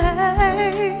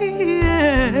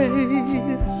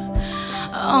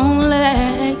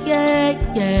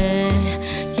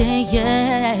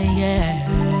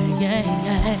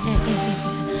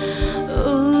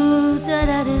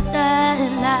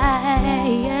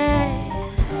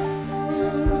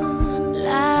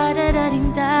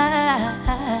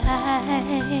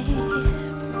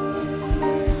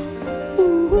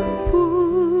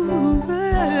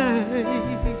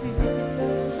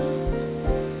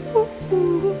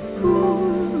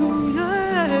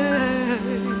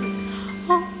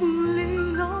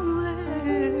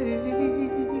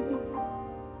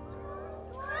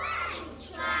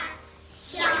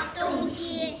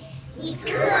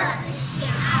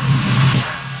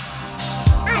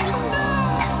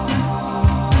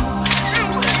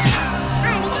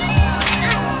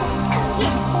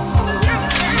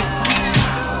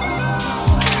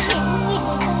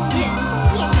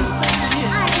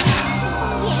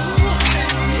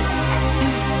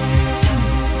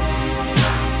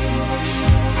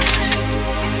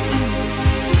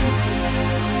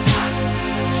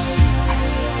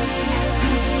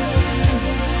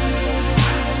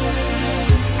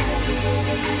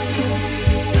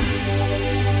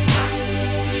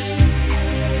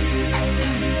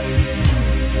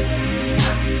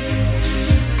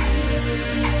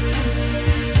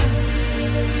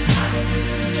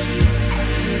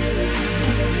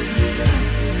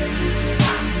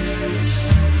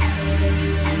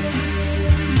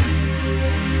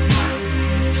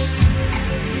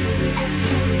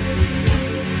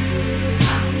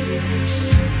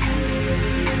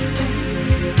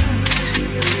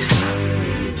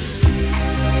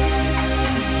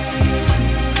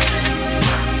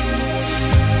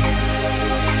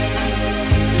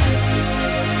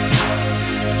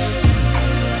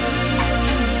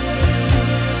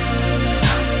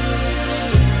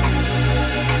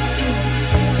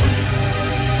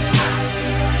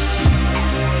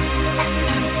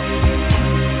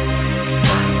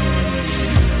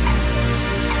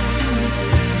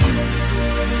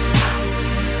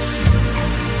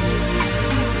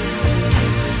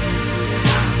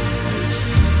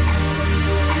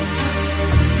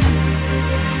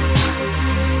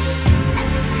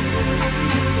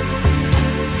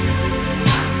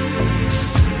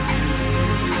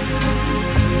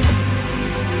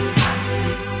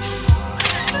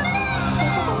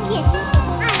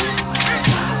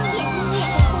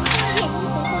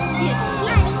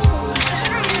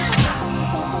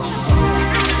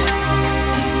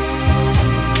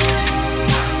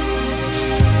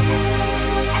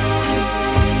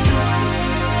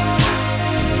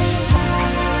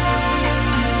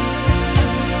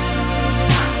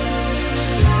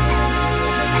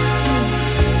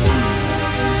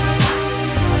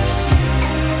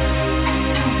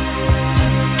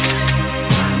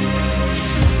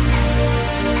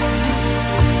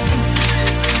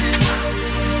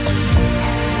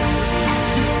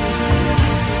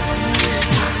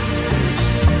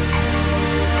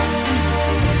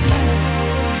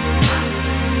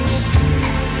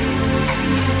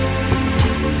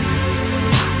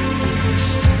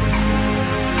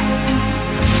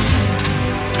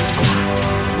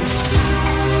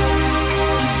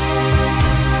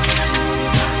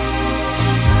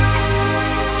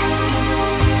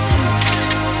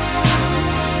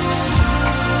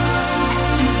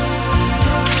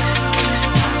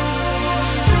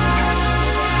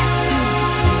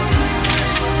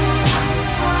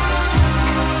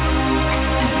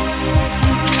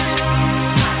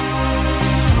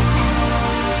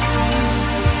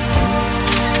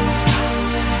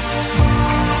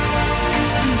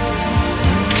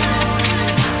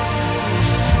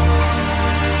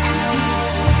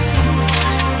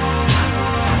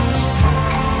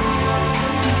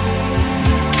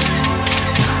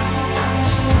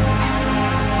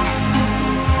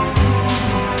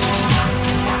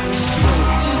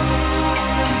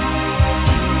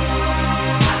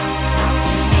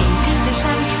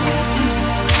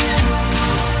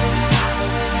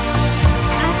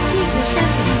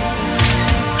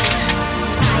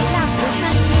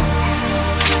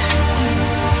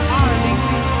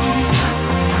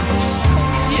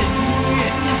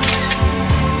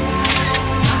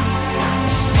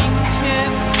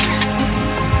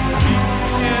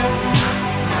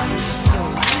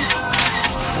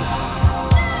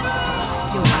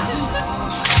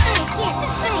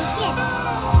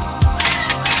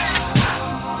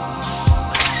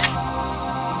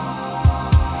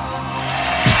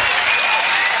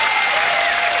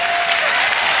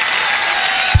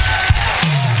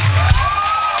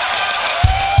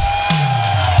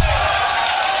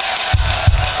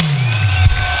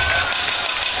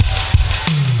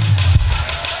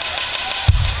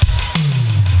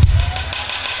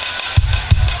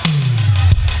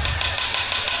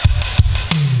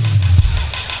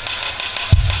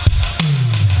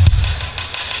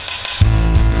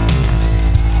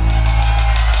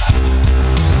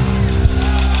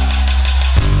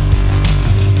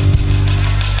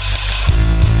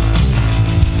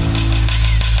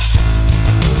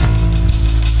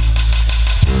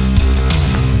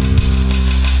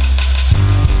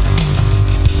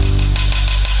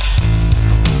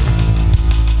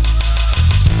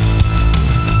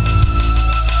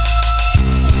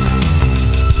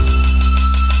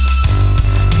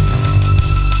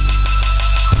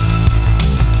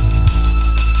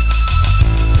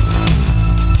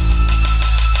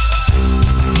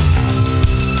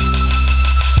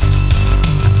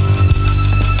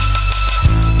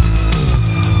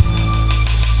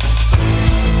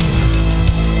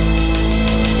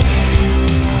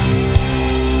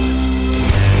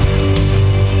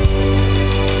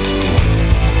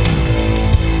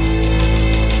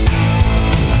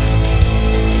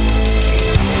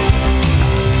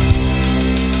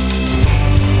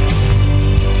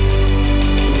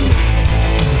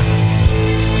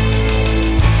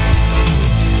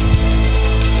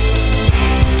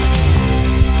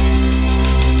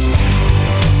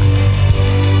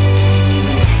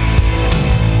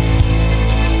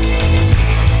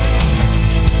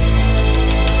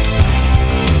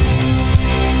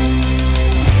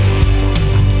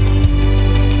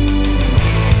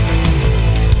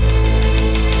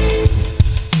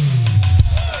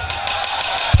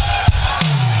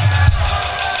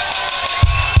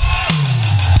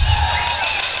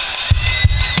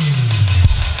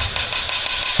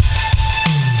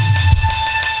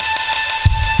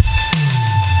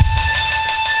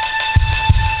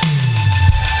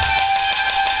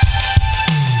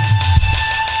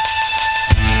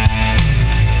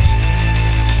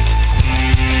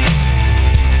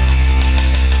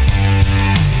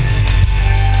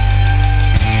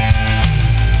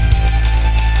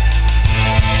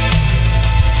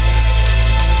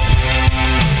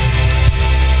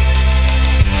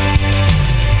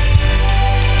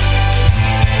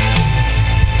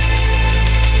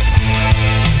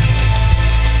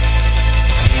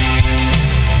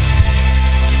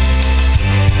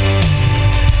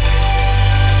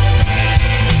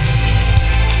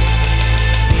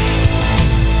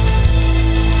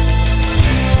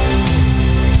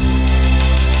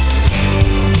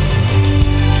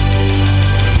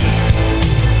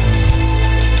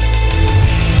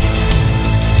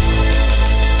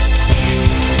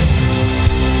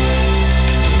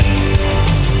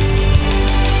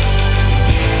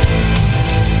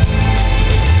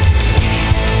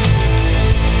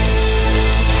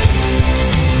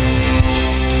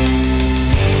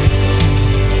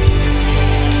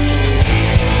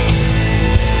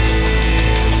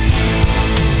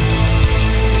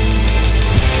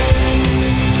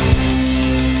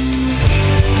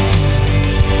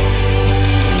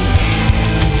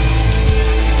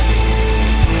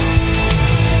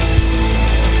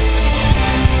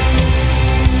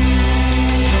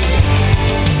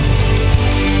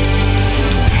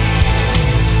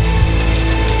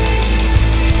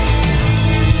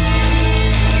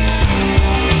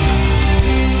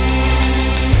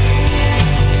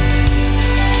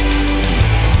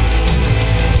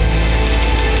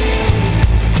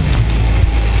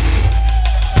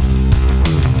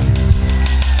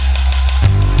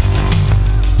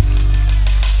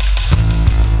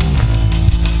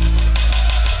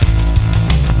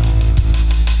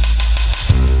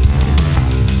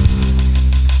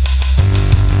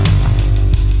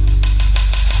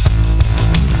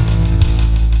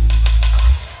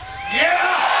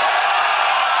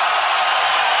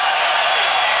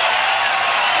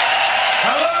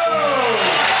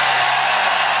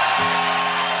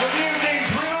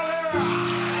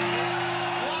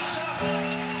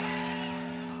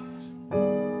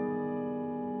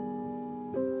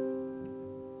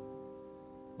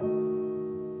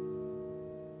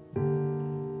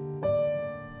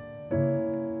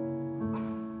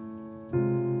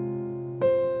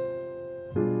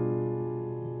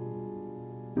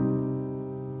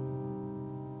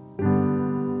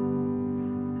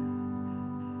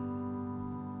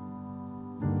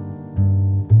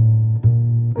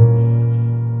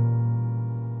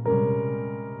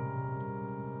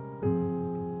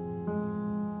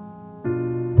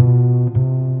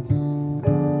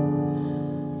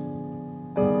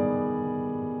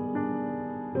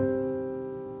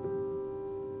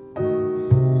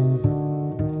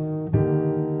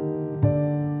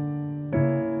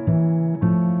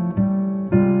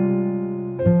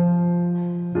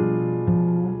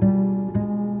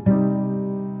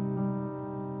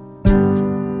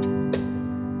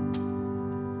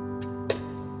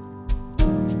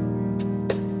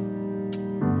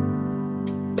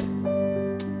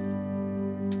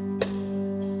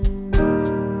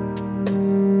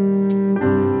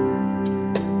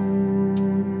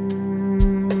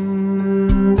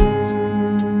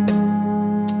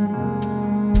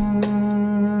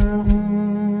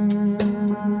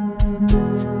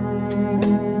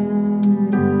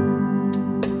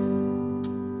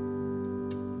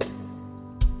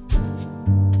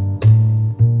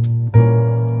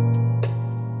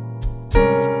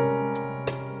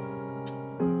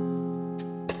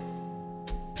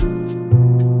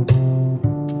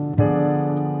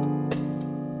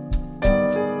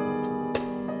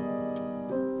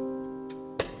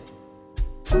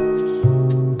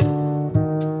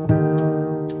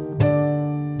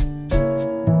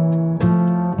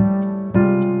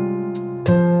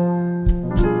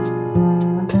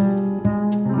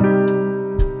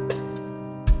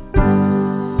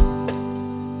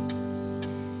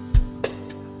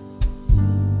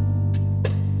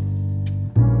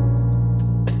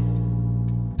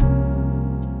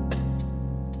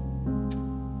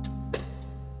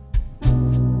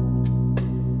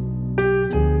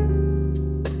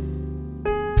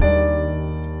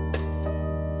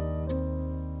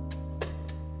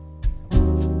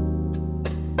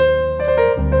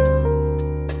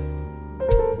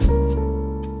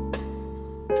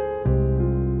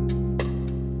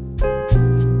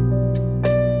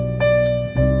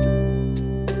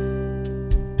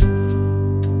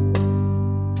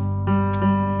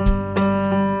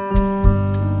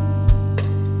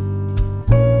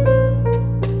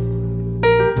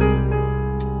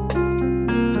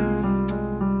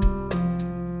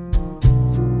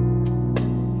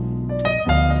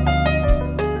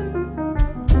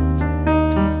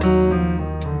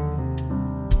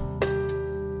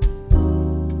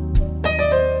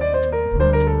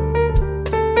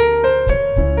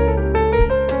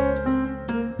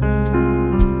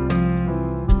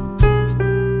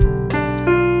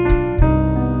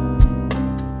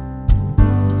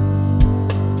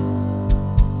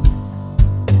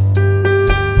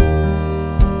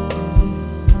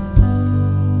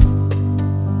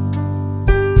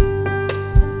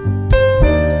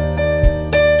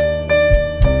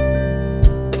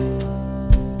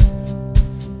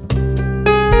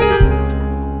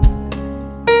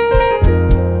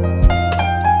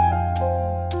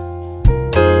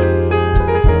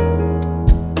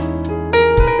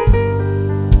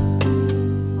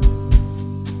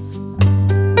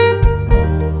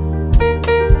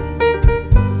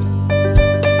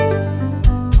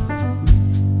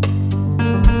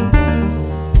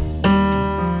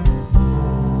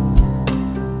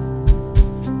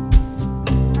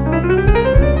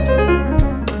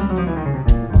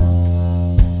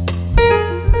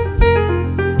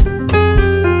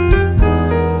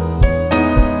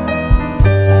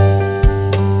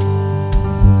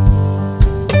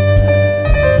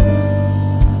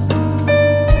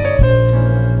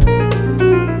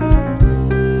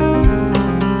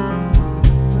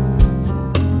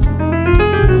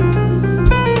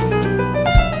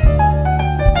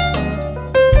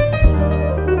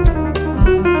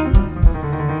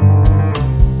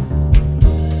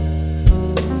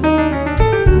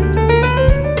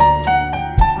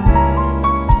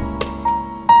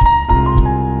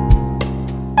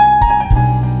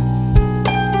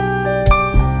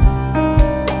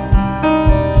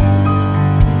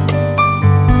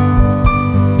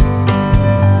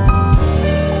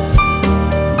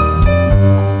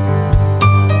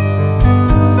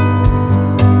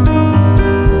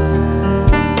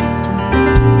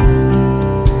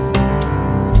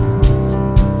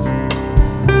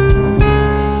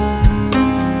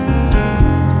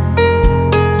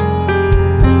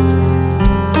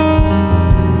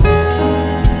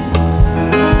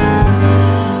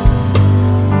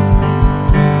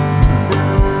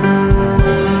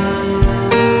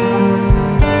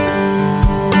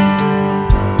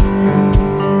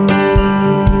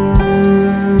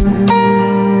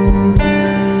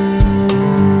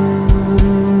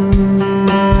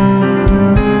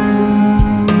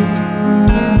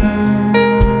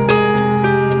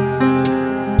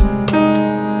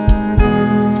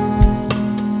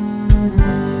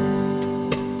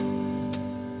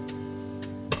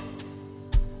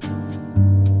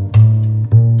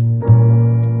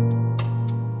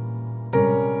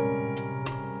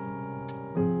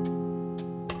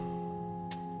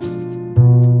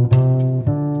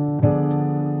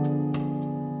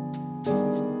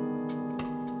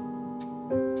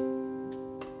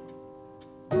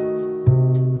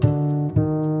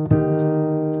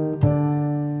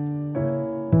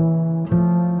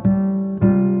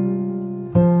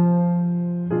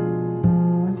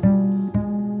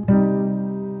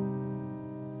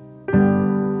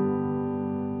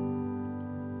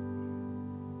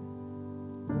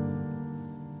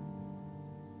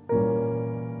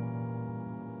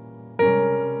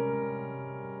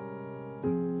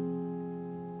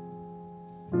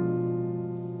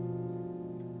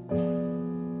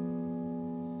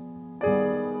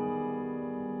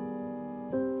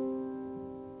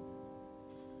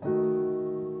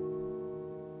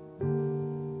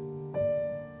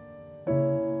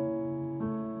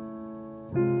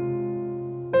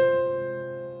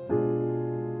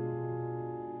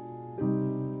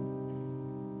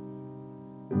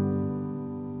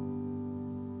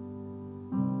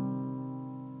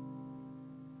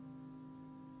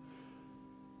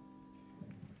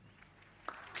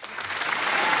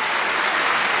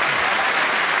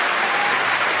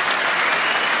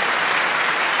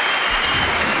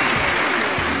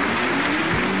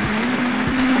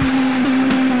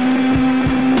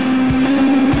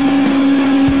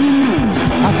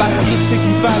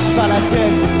 passe par la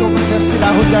tête, comme inverser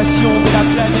la rotation de la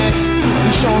planète,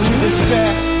 de changer de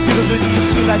sphère, puis revenir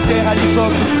sur la terre à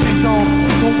l'époque présente,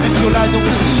 tomber sur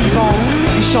l'annonce suivante,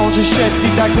 échange chef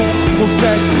d'état contre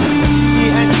prophète, signé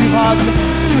incurable,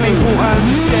 numéro 1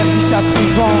 du service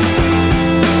après-vente.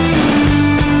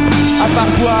 À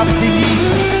part boire des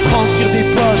litres, remplir des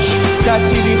poches,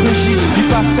 dater les registres du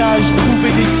partage,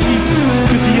 trouver des titres,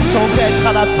 que dire sans être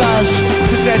à la page,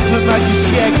 peut-être le mal du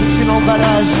siècle, c'est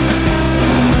l'emballage.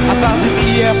 À part de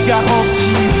meilleures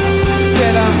garanties,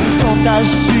 tel un pourcentage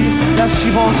sûr,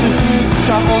 l'assurance vie,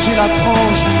 s'arranger la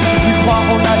frange, plus croire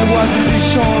en la loi des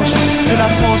échanges, de la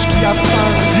frange qui a faim,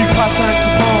 du gratin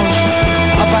qui mange.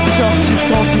 À part sortir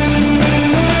quand c'est fini,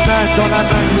 main dans la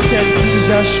main de celle qui nous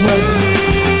a choisis.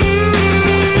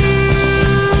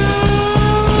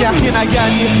 Y'a rien à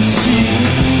gagner ici.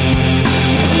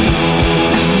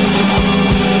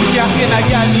 Y'a rien à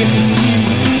gagner ici.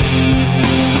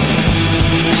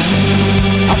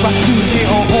 À part tourner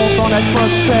en rond dans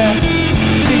l'atmosphère,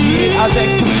 frayer avec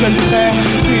ton seul frère,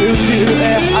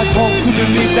 P-E-T-E-R, à grands coups de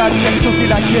métal, faire sauter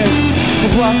la caisse,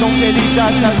 pour voir dans quel état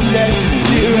ça vous laisse,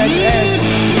 D-E-N-S,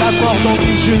 la mort dans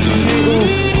des jeux vidéo,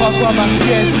 3 fois par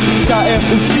pièce,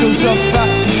 K-R-E, philosophe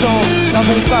partisan,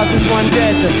 n'avons pas besoin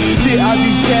d'aide,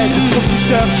 T-A-D-Z,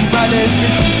 profiteur du malaise,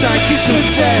 les putains qui se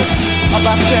taisent, à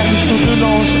part faire le saut de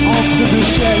l'ange entre deux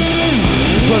chaises,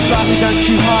 reparler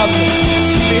d'incurable,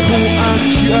 numéro 1,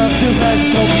 tueur de rêve,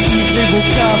 pour vivre les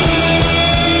vocables.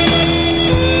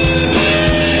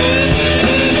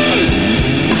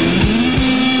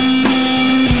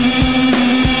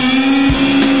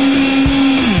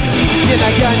 Rien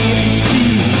à gagner ici,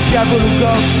 diable au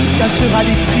gosse, cassera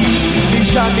les prix, mais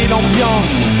jamais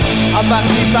l'ambiance. À part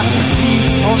les parties pris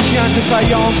en chien de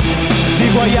faïence, des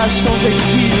voyages sans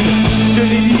exil, de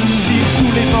l'élixir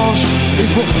sous les manches, et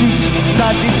pour toute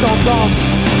la descendance,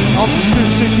 en plus de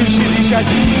ce que j'ai déjà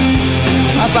dit,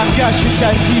 à part gâcher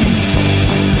sa vie.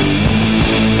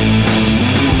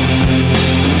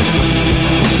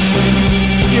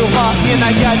 Il n'y aura rien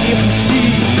à gagner ici.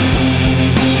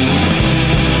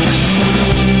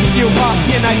 Il n'y aura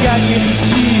rien à gagner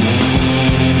ici.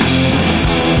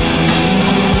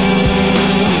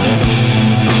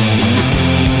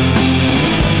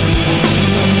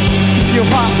 Il n'y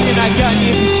aura rien à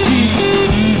gagner ici.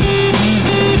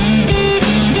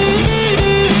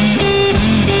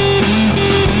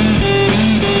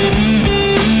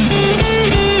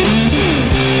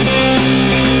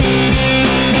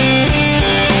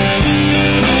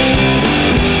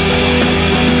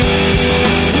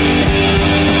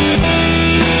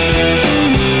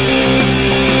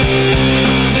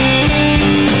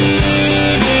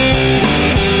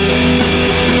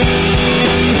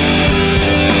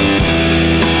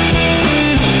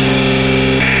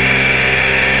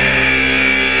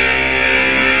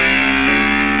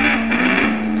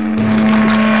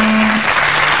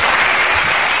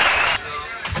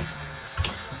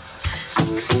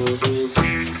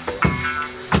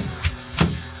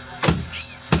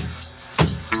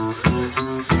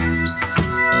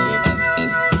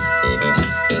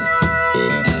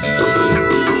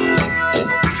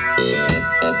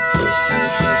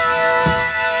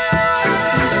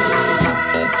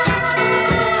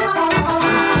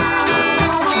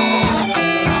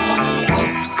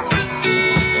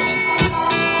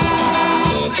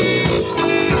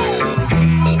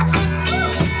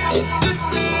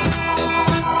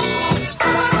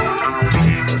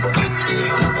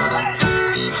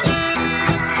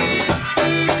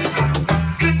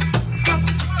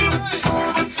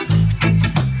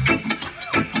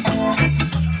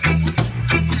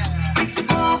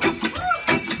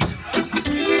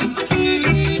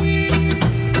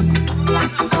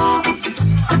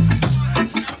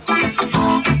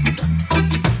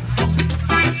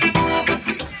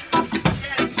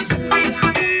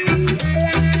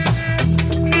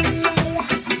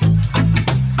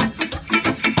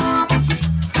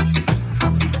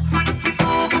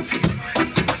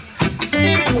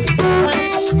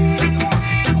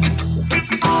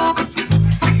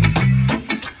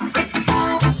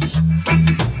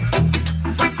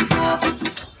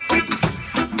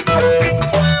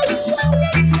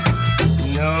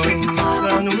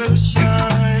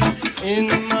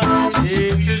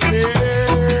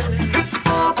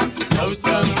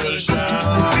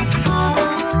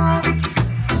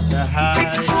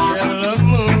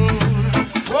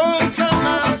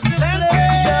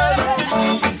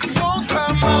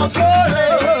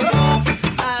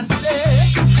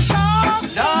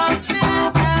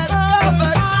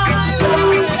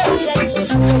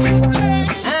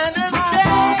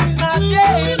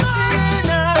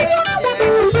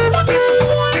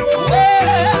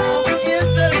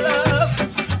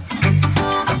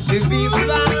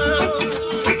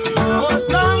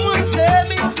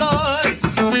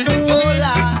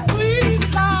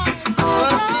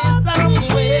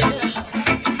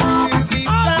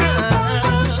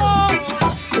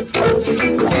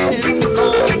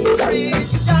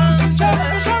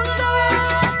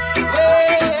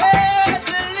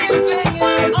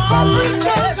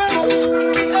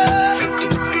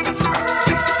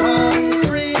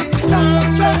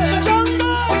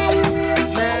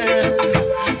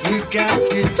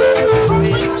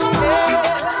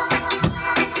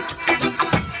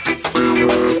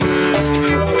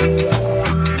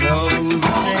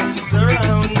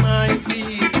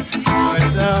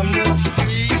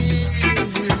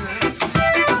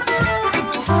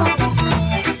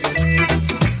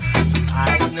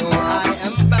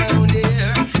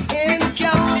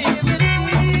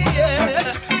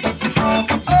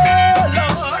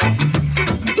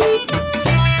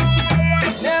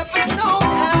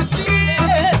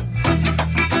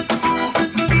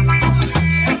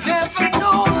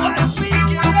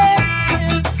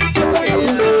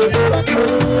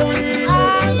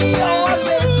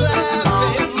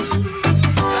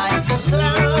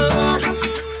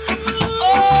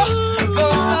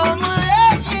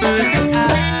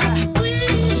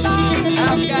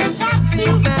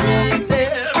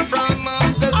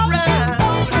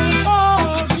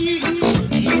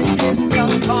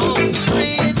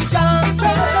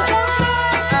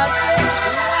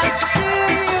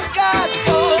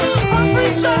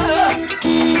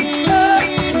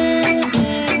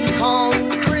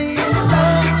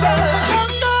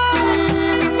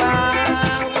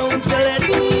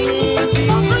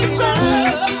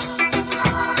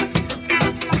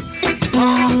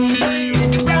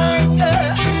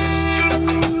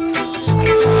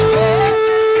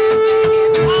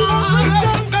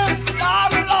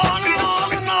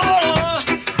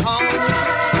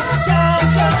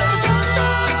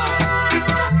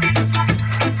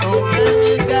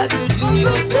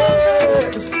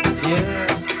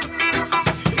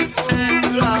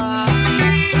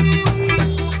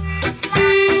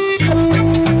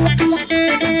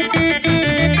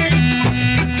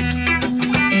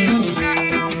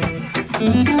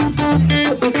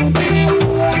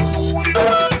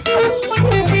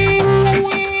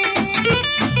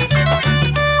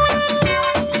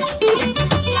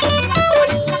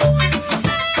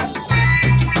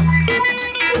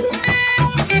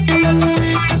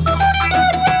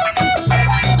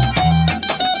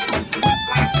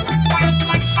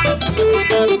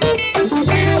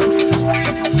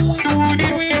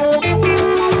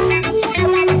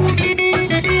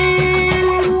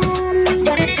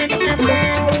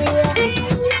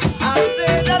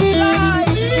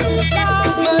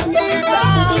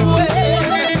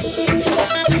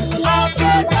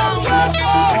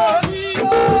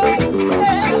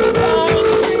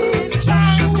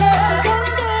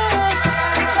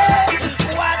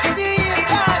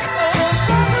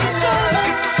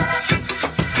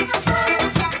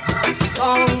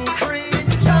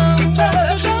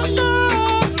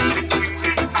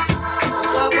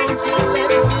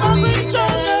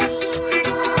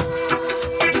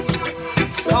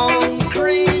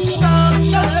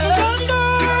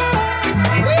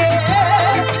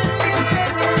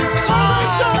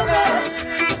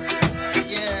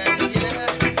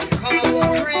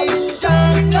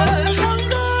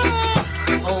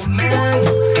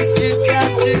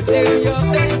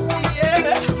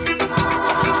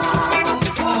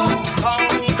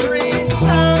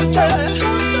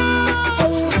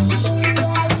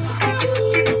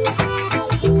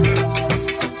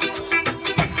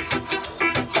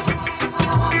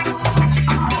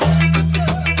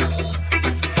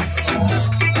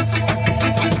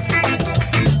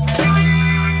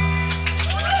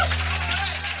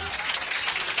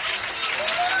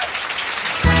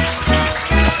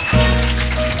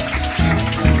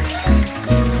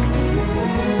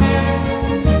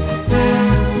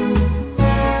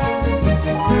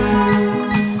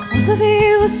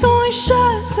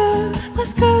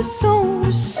 presque sans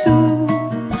dessous.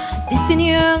 Des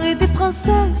seigneurs et des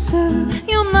princesses,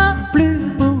 y en a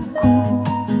plus beaucoup.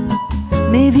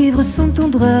 Mais vivre sans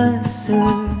tendresse,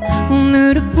 on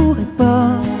ne le pourrait pas.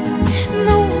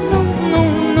 Non, non, non,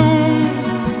 non,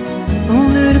 on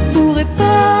ne le pourrait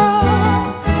pas.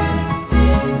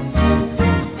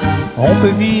 On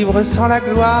peut vivre sans la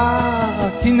gloire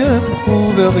qui ne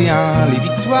prouve rien, les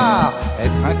victoires,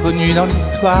 être inconnu dans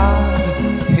l'histoire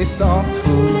et s'en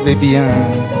trouver bien.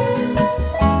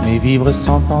 Mais vivre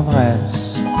sans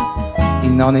tendresse,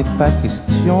 il n'en est pas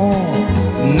question.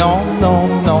 Non, non,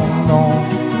 non, non,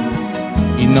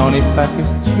 il n'en est pas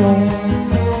question.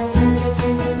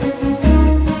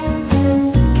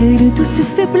 Quelle douce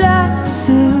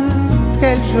faiblesse,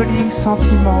 quel joli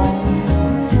sentiment,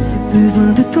 ce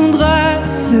besoin de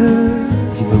tendresse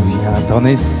qui nous vient en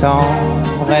naissant.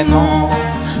 Vraiment,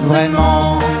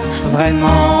 vraiment,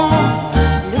 vraiment.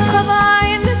 Le travail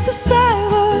est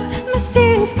nécessaire, mais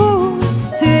s'il faut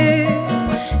rester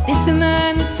des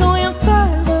semaines sans rien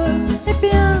faire, eh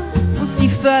bien on s'y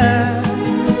fait.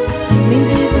 Mais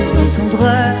vivre sans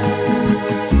tendresse,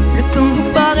 le temps vous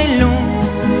paraît long,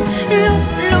 long,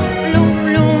 long, long,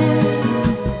 long.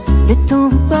 Le temps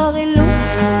vous paraît long.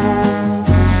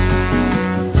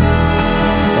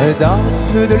 Dans le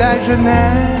feu de la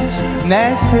jeunesse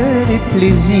naissent les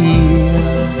plaisirs,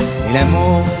 et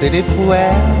l'amour fait des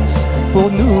prouesses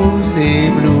pour nous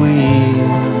éblouir.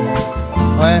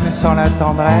 Ouais, mais sans la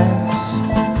tendresse,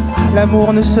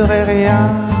 l'amour ne serait rien.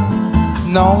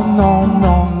 Non, non,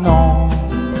 non, non,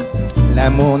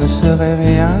 l'amour ne serait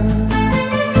rien.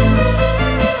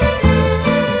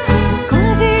 Quand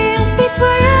la vie est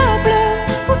impitoyable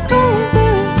vous tombe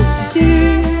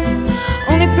dessus,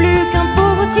 on n'est plus qu'un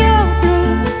pauvre diable,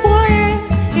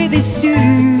 broyé et déçu.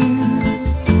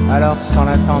 Alors sans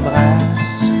la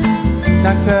tendresse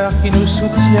d'un cœur qui nous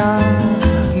soutient,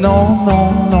 non,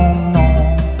 non, non, non,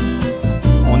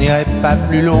 on n'irait pas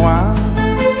plus loin.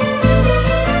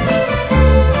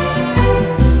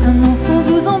 Un enfant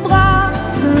vous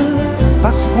embrasse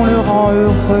parce qu'on le rend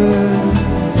heureux,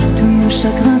 tous nos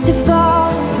chagrins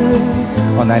s'effacent.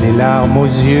 On a les larmes aux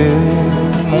yeux,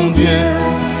 mon Dieu,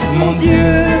 mon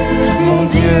Dieu, mon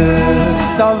Dieu.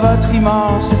 Dans votre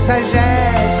immense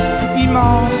sagesse,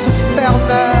 immense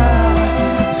ferveur,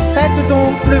 faites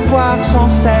donc pleuvoir sans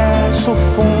cesse au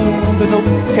fond de nos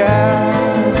cœurs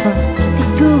des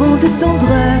torrents de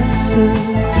tendresse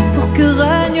pour que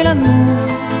règne l'amour,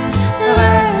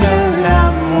 règne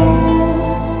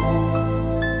l'amour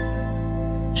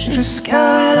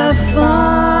jusqu'à